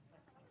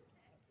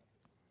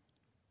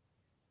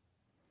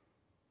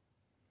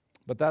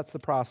 But that's the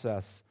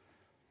process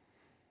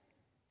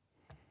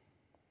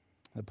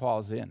that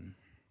Paul's in.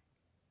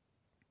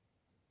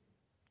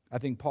 I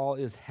think Paul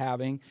is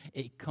having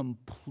a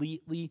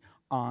completely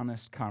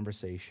honest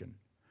conversation.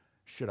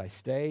 Should I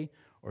stay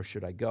or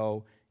should I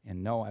go?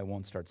 And no, I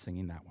won't start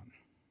singing that one.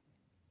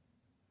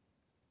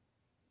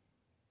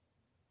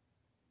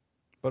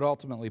 But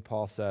ultimately,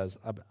 Paul says,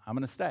 I'm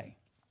going to stay.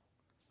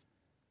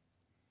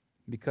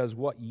 Because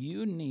what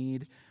you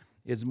need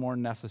is more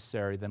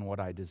necessary than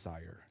what I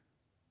desire.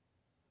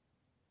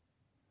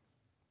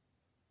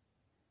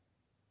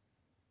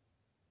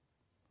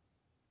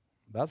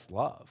 That's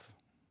love.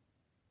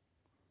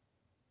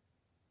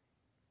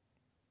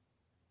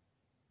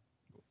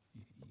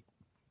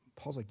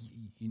 Paul's like,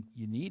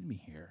 you need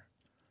me here.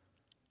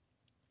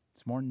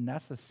 It's more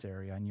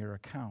necessary on your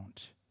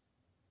account.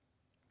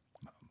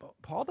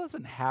 Paul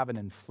doesn't have an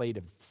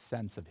inflated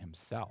sense of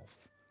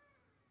himself.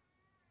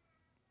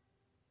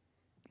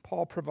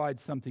 Paul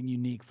provides something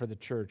unique for the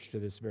church to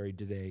this very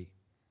day.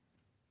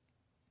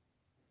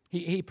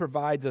 He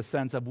provides a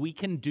sense of we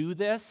can do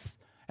this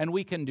and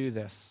we can do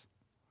this.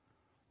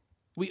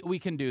 We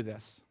can do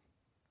this.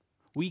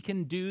 We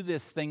can do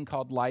this thing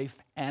called life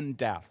and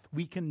death.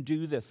 We can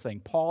do this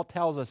thing. Paul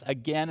tells us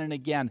again and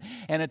again,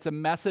 and it's a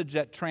message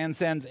that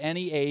transcends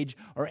any age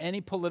or any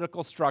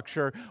political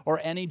structure or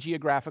any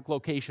geographic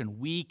location.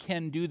 We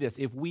can do this.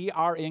 If we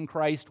are in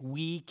Christ,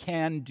 we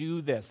can do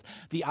this.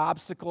 The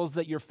obstacles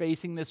that you're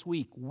facing this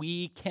week,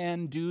 we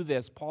can do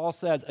this. Paul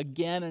says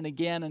again and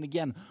again and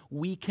again,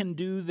 we can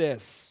do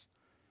this.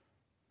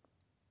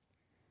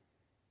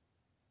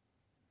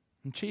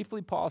 And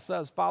chiefly, Paul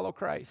says, follow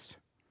Christ.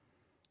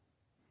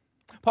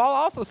 Paul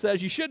also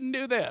says you shouldn't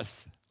do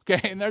this,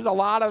 okay? And there's a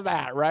lot of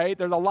that, right?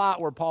 There's a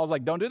lot where Paul's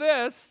like, don't do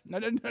this.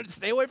 No,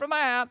 stay away from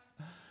that.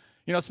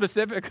 You know,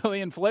 specifically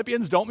in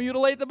Philippians, don't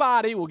mutilate the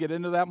body. We'll get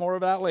into more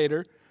of that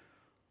later.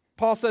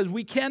 Paul says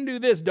we can do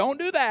this. Don't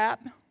do that.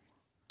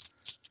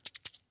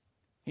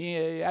 He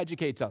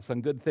educates us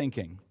on good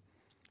thinking,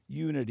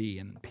 unity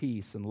and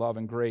peace and love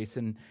and grace.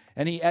 And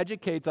he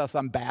educates us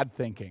on bad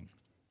thinking,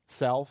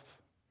 self.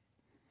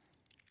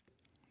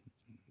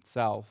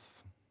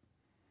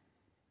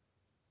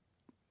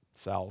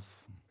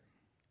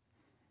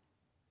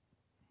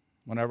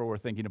 Whenever we're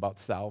thinking about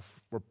self,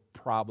 we're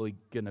probably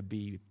going to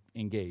be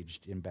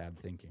engaged in bad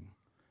thinking.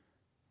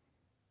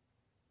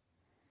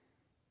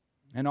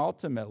 And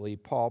ultimately,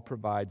 Paul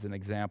provides an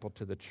example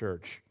to the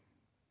church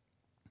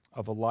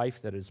of a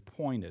life that is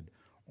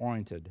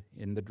oriented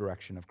in the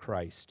direction of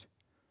Christ.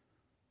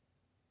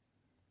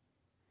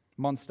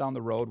 Months down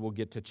the road, we'll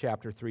get to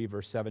chapter 3,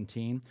 verse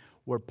 17,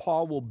 where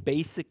Paul will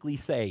basically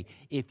say,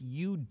 if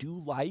you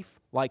do life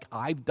like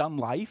I've done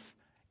life,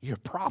 you're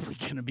probably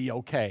going to be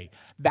okay.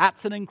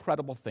 That's an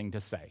incredible thing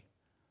to say.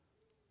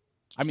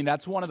 I mean,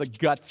 that's one of the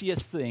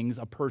gutsiest things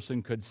a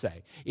person could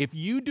say. If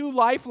you do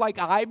life like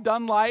I've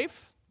done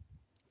life,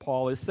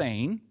 Paul is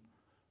saying,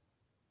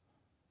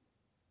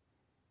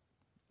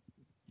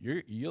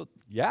 you'll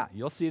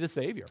see the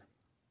Savior.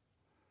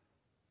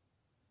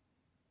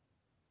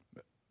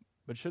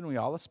 But shouldn't we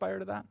all aspire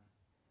to that?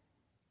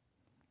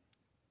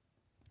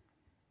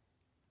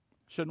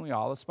 Shouldn't we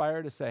all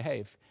aspire to say,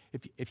 hey,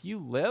 if you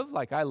live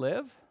like I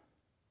live,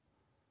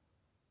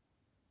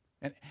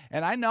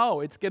 and I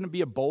know it's going to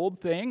be a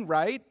bold thing,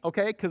 right?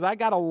 Okay, because I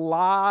got a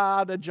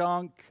lot of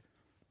junk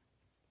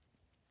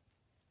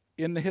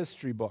in the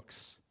history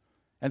books.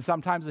 And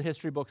sometimes the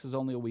history books is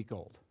only a week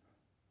old.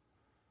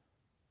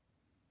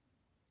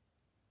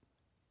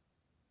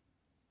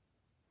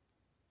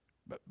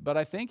 But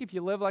I think if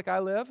you live like I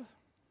live,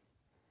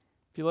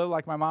 if you live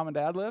like my mom and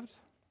dad lived,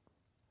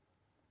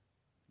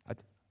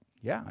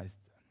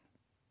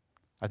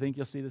 I think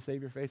you'll see the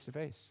Savior face to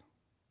face.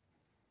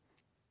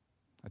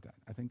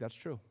 I think that's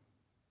true.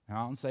 And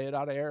I don't say it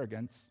out of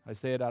arrogance. I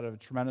say it out of a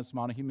tremendous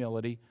amount of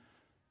humility.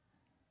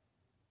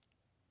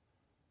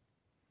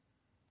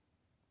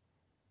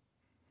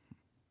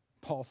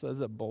 Paul says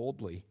it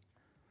boldly.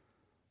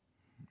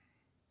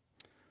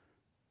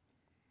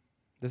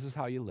 This is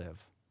how you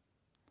live,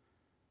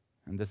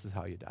 and this is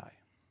how you die.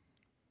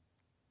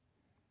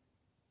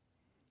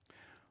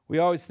 We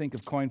always think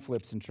of coin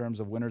flips in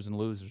terms of winners and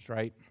losers,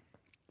 right?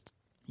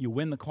 You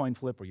win the coin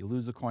flip or you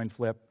lose the coin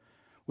flip.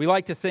 We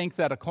like to think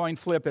that a coin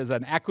flip is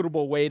an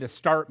equitable way to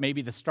start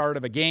maybe the start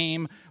of a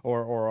game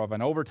or of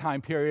an overtime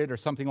period or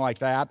something like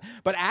that.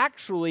 But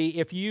actually,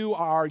 if you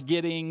are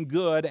getting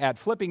good at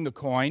flipping the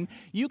coin,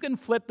 you can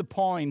flip the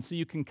coin so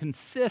you can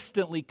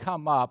consistently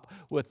come up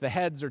with the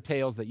heads or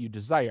tails that you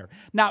desire.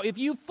 Now, if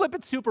you flip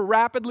it super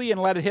rapidly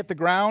and let it hit the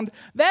ground,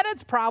 then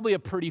it's probably a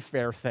pretty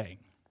fair thing.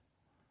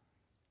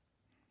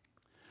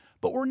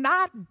 But we're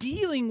not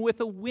dealing with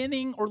a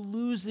winning or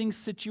losing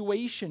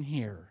situation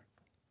here.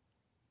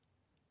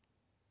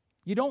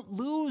 You don't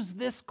lose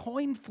this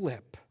coin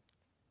flip.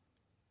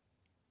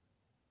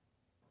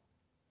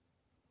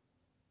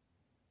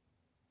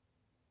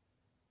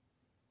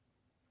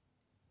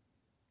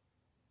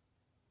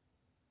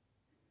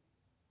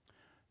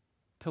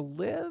 To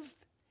live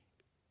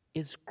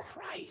is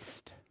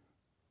Christ.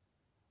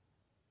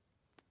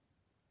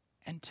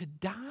 And to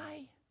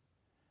die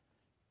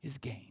is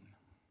gain.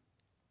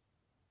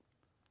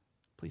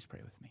 Please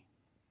pray with me.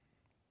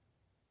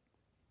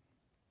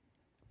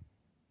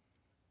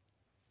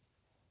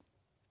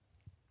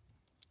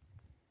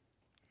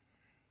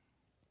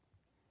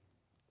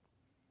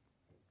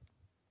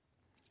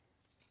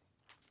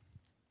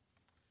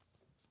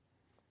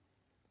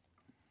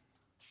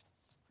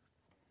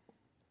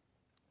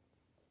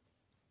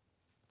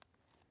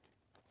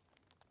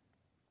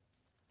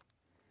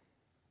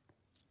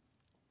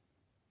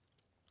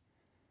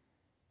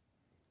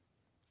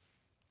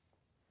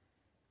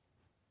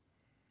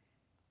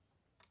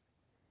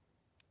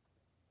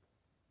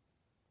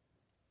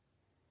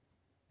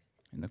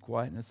 In the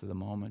quietness of the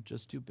moment,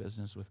 just do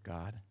business with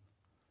God.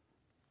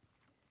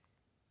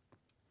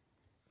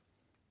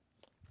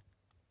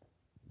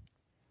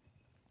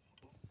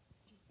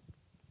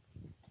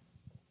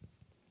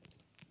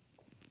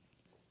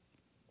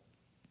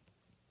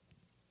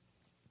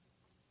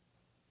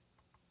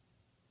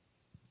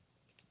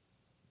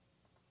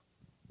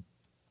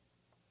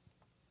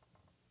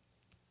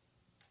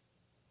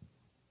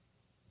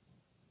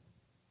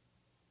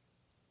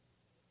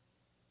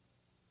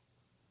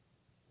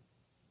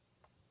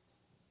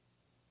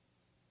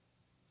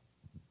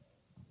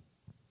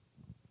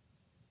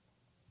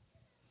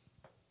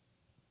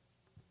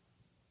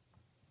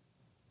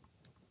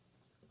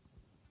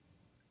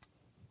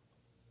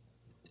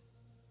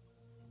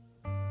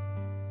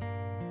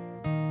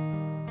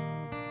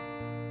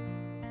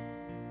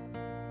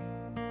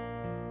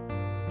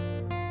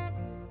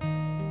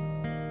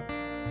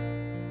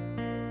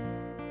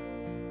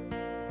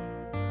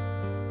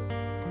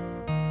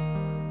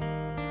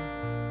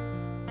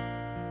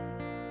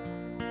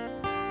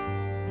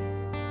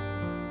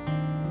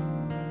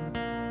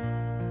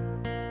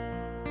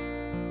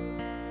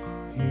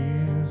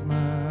 Here's my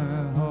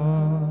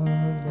heart,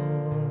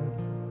 Lord.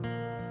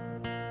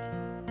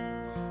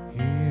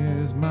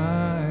 Here's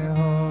my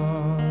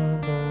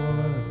heart,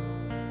 Lord.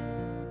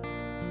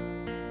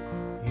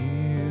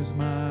 Here's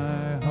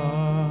my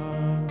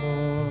heart,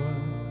 Lord.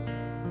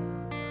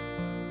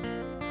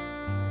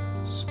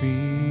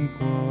 Speak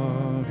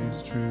what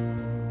is true.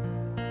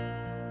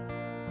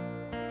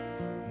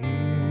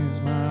 Here's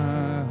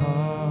my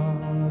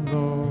heart,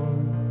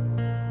 Lord.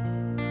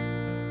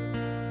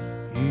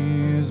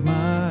 Here's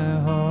my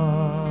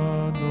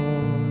heart,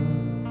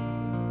 Lord.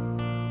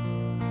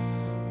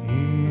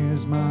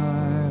 Here's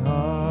my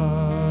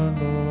heart,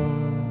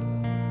 Lord.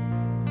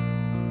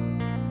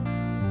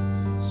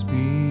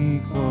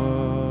 Speak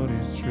what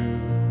is true.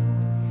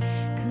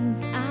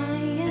 'Cause I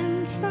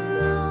am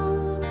found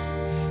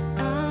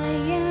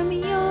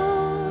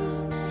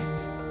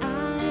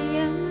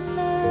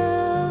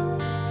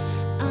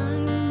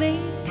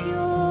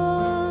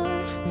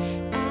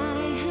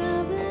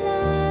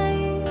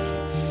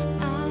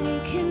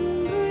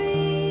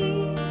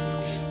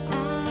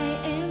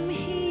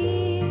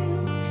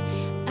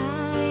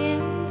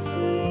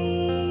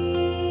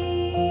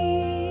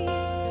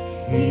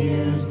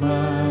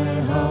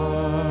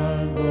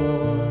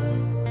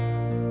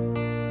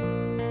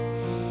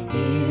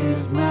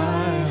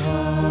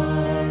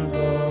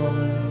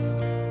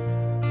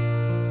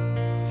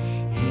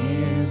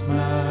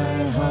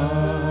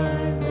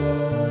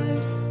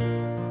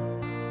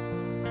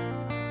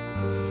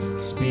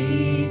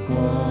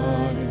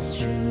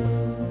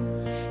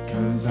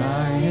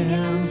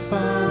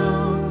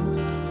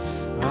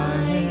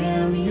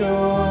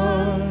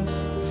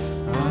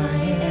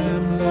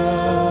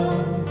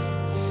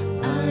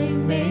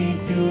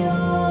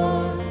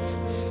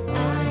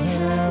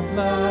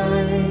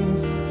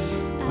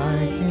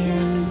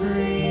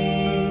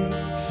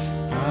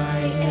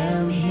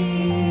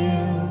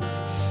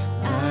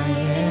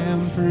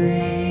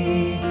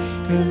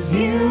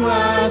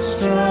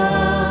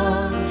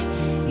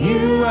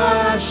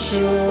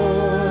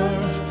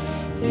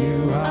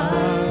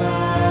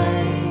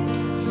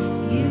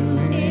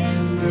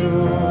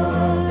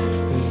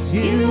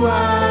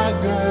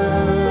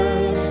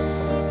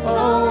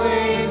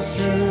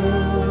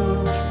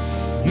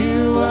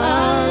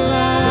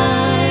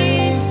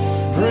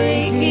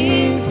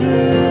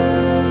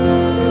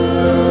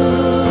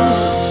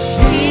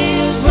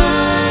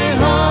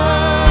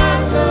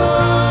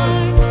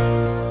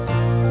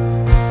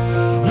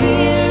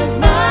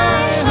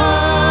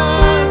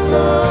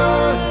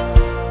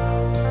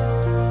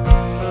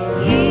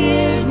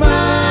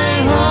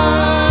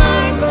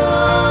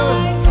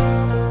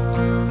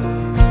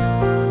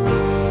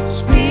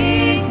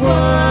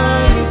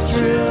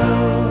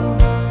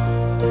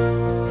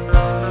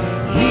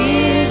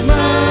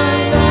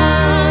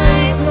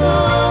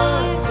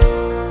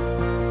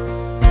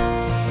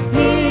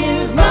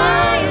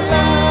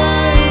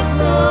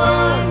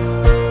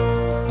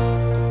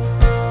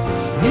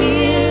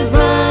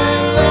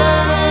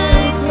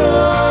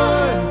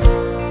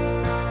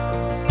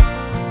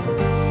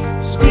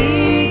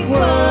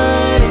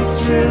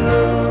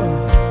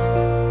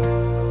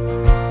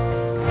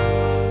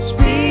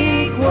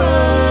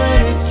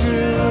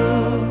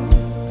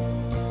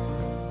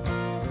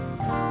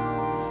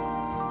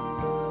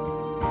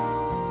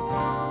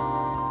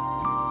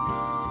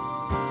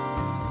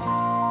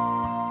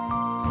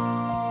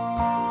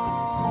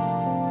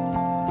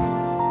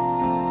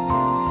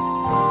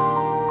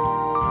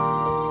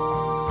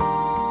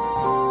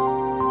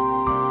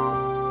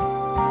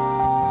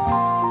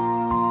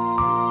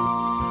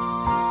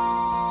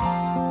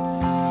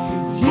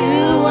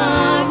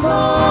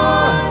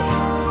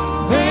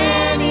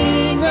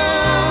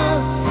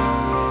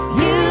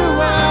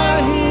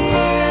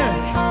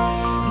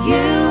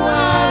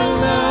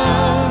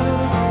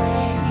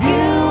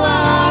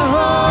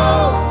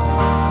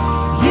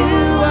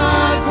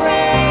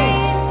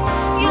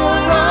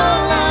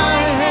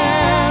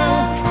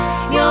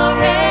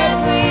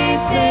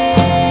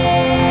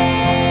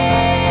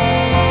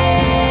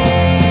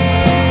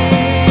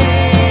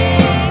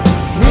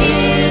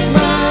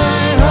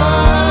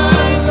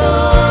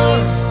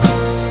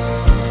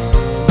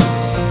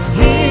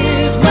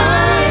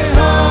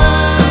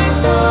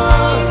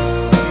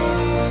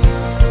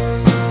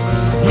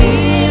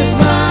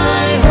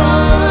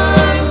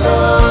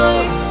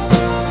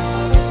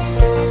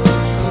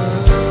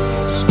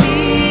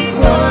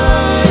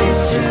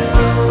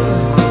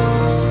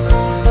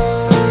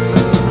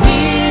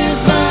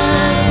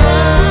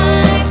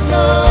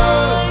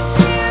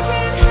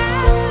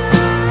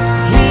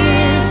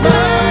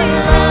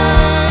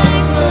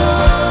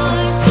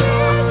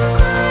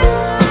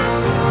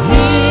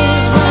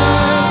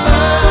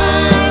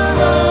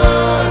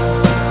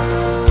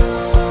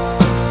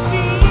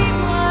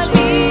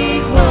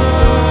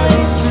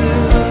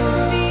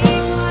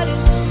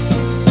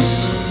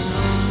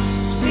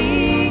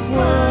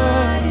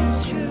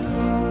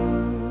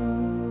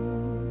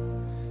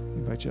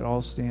invite you to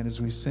all stand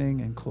as we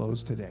sing and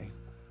close today.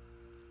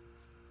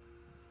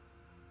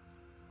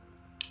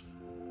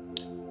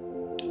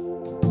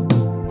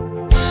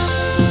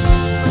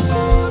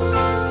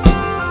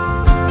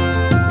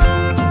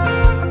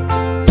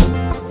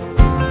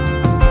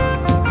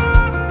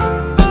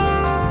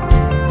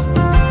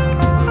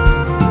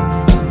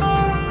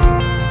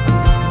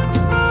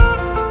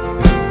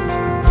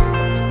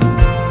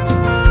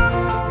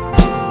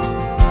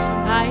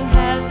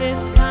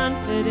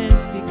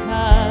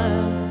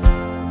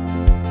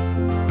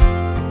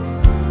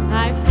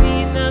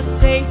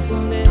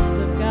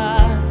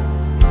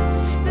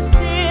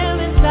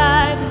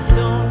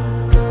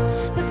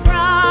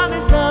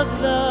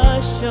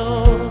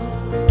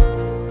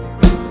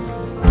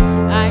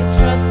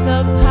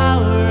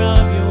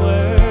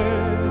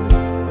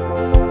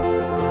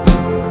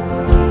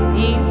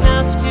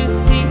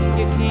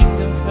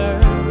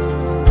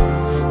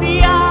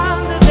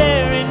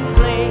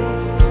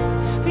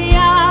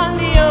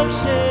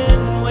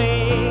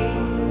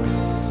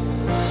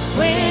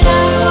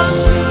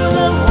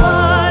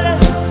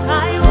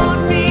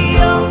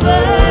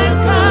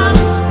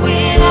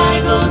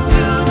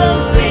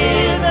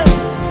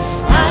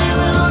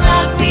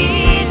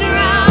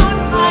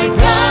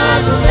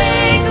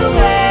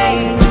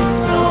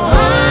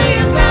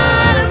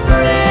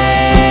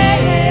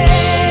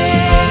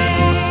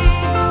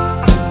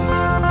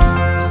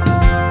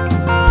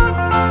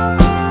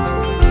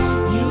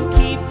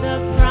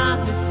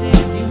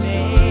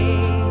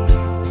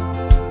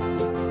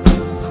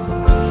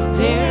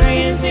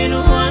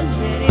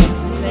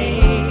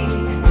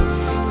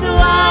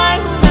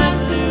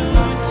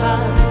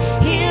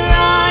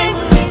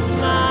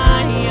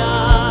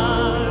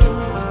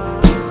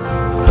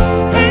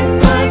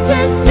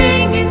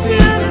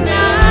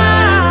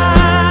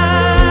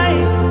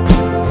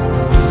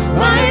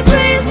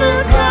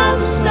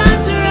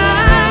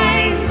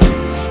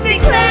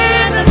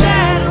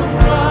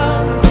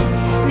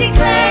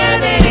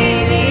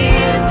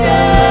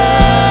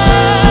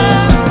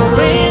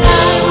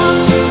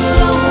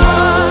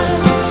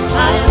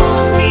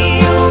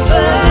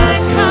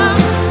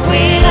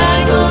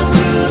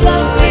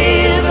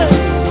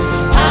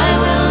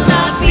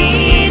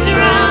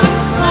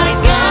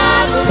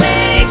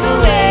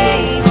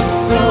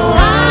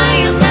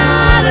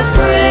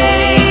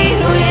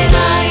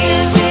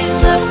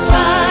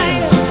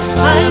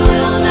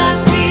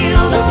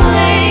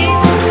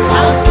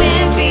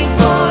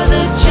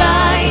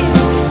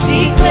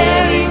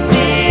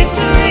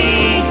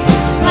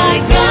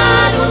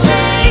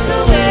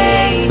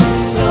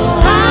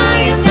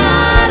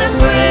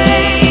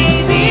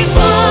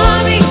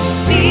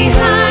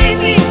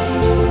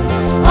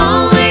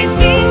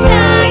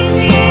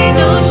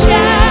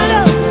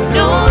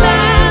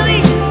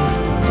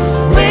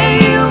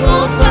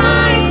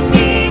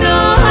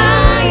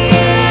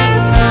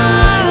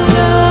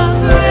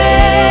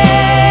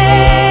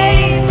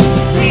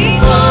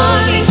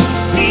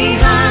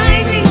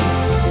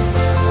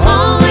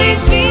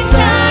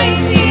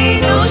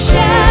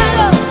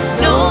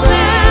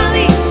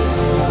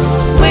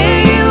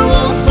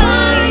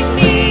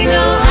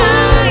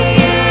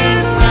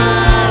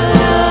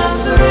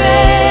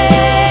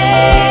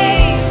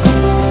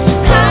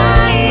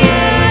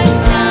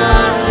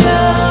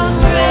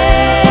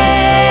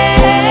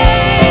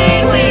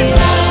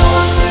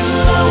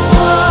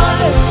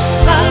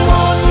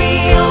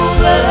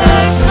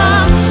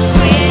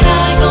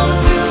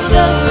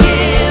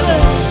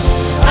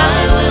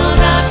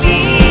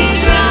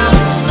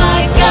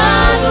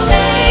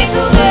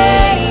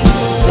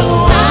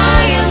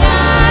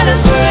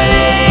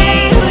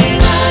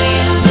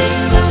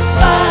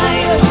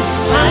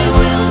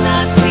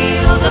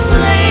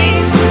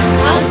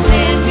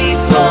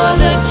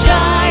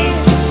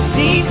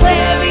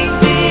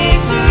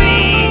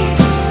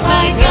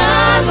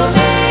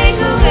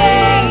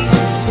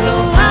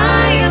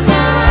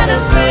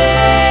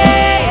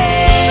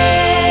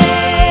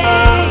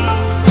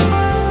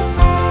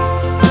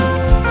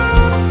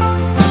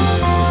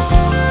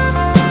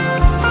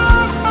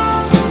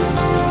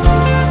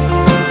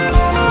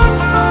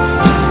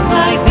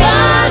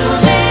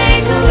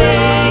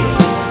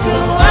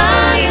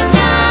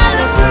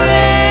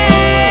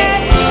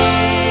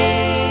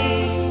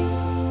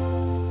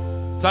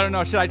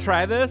 Should I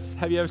try this?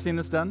 Have you ever seen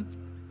this done?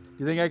 Do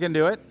you think I can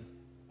do it?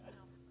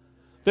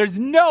 There's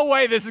no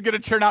way this is going to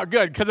turn out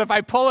good, because if I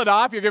pull it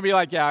off, you're going to be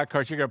like, yeah, of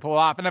course you're going to pull it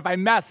off. And if I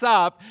mess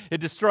up, it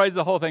destroys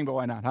the whole thing, but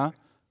why not, huh?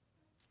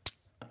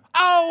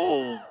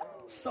 Oh,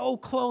 so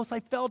close. I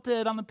felt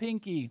it on the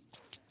pinky.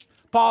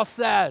 Paul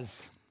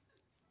says,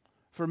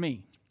 for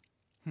me,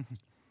 and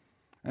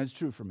it's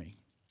true for me,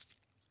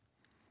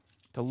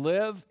 to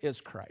live is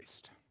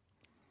Christ,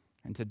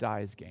 and to die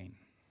is gain.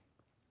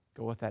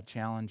 Go with that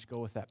challenge, go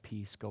with that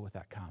peace, go with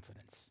that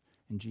confidence.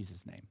 In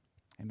Jesus' name,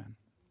 amen.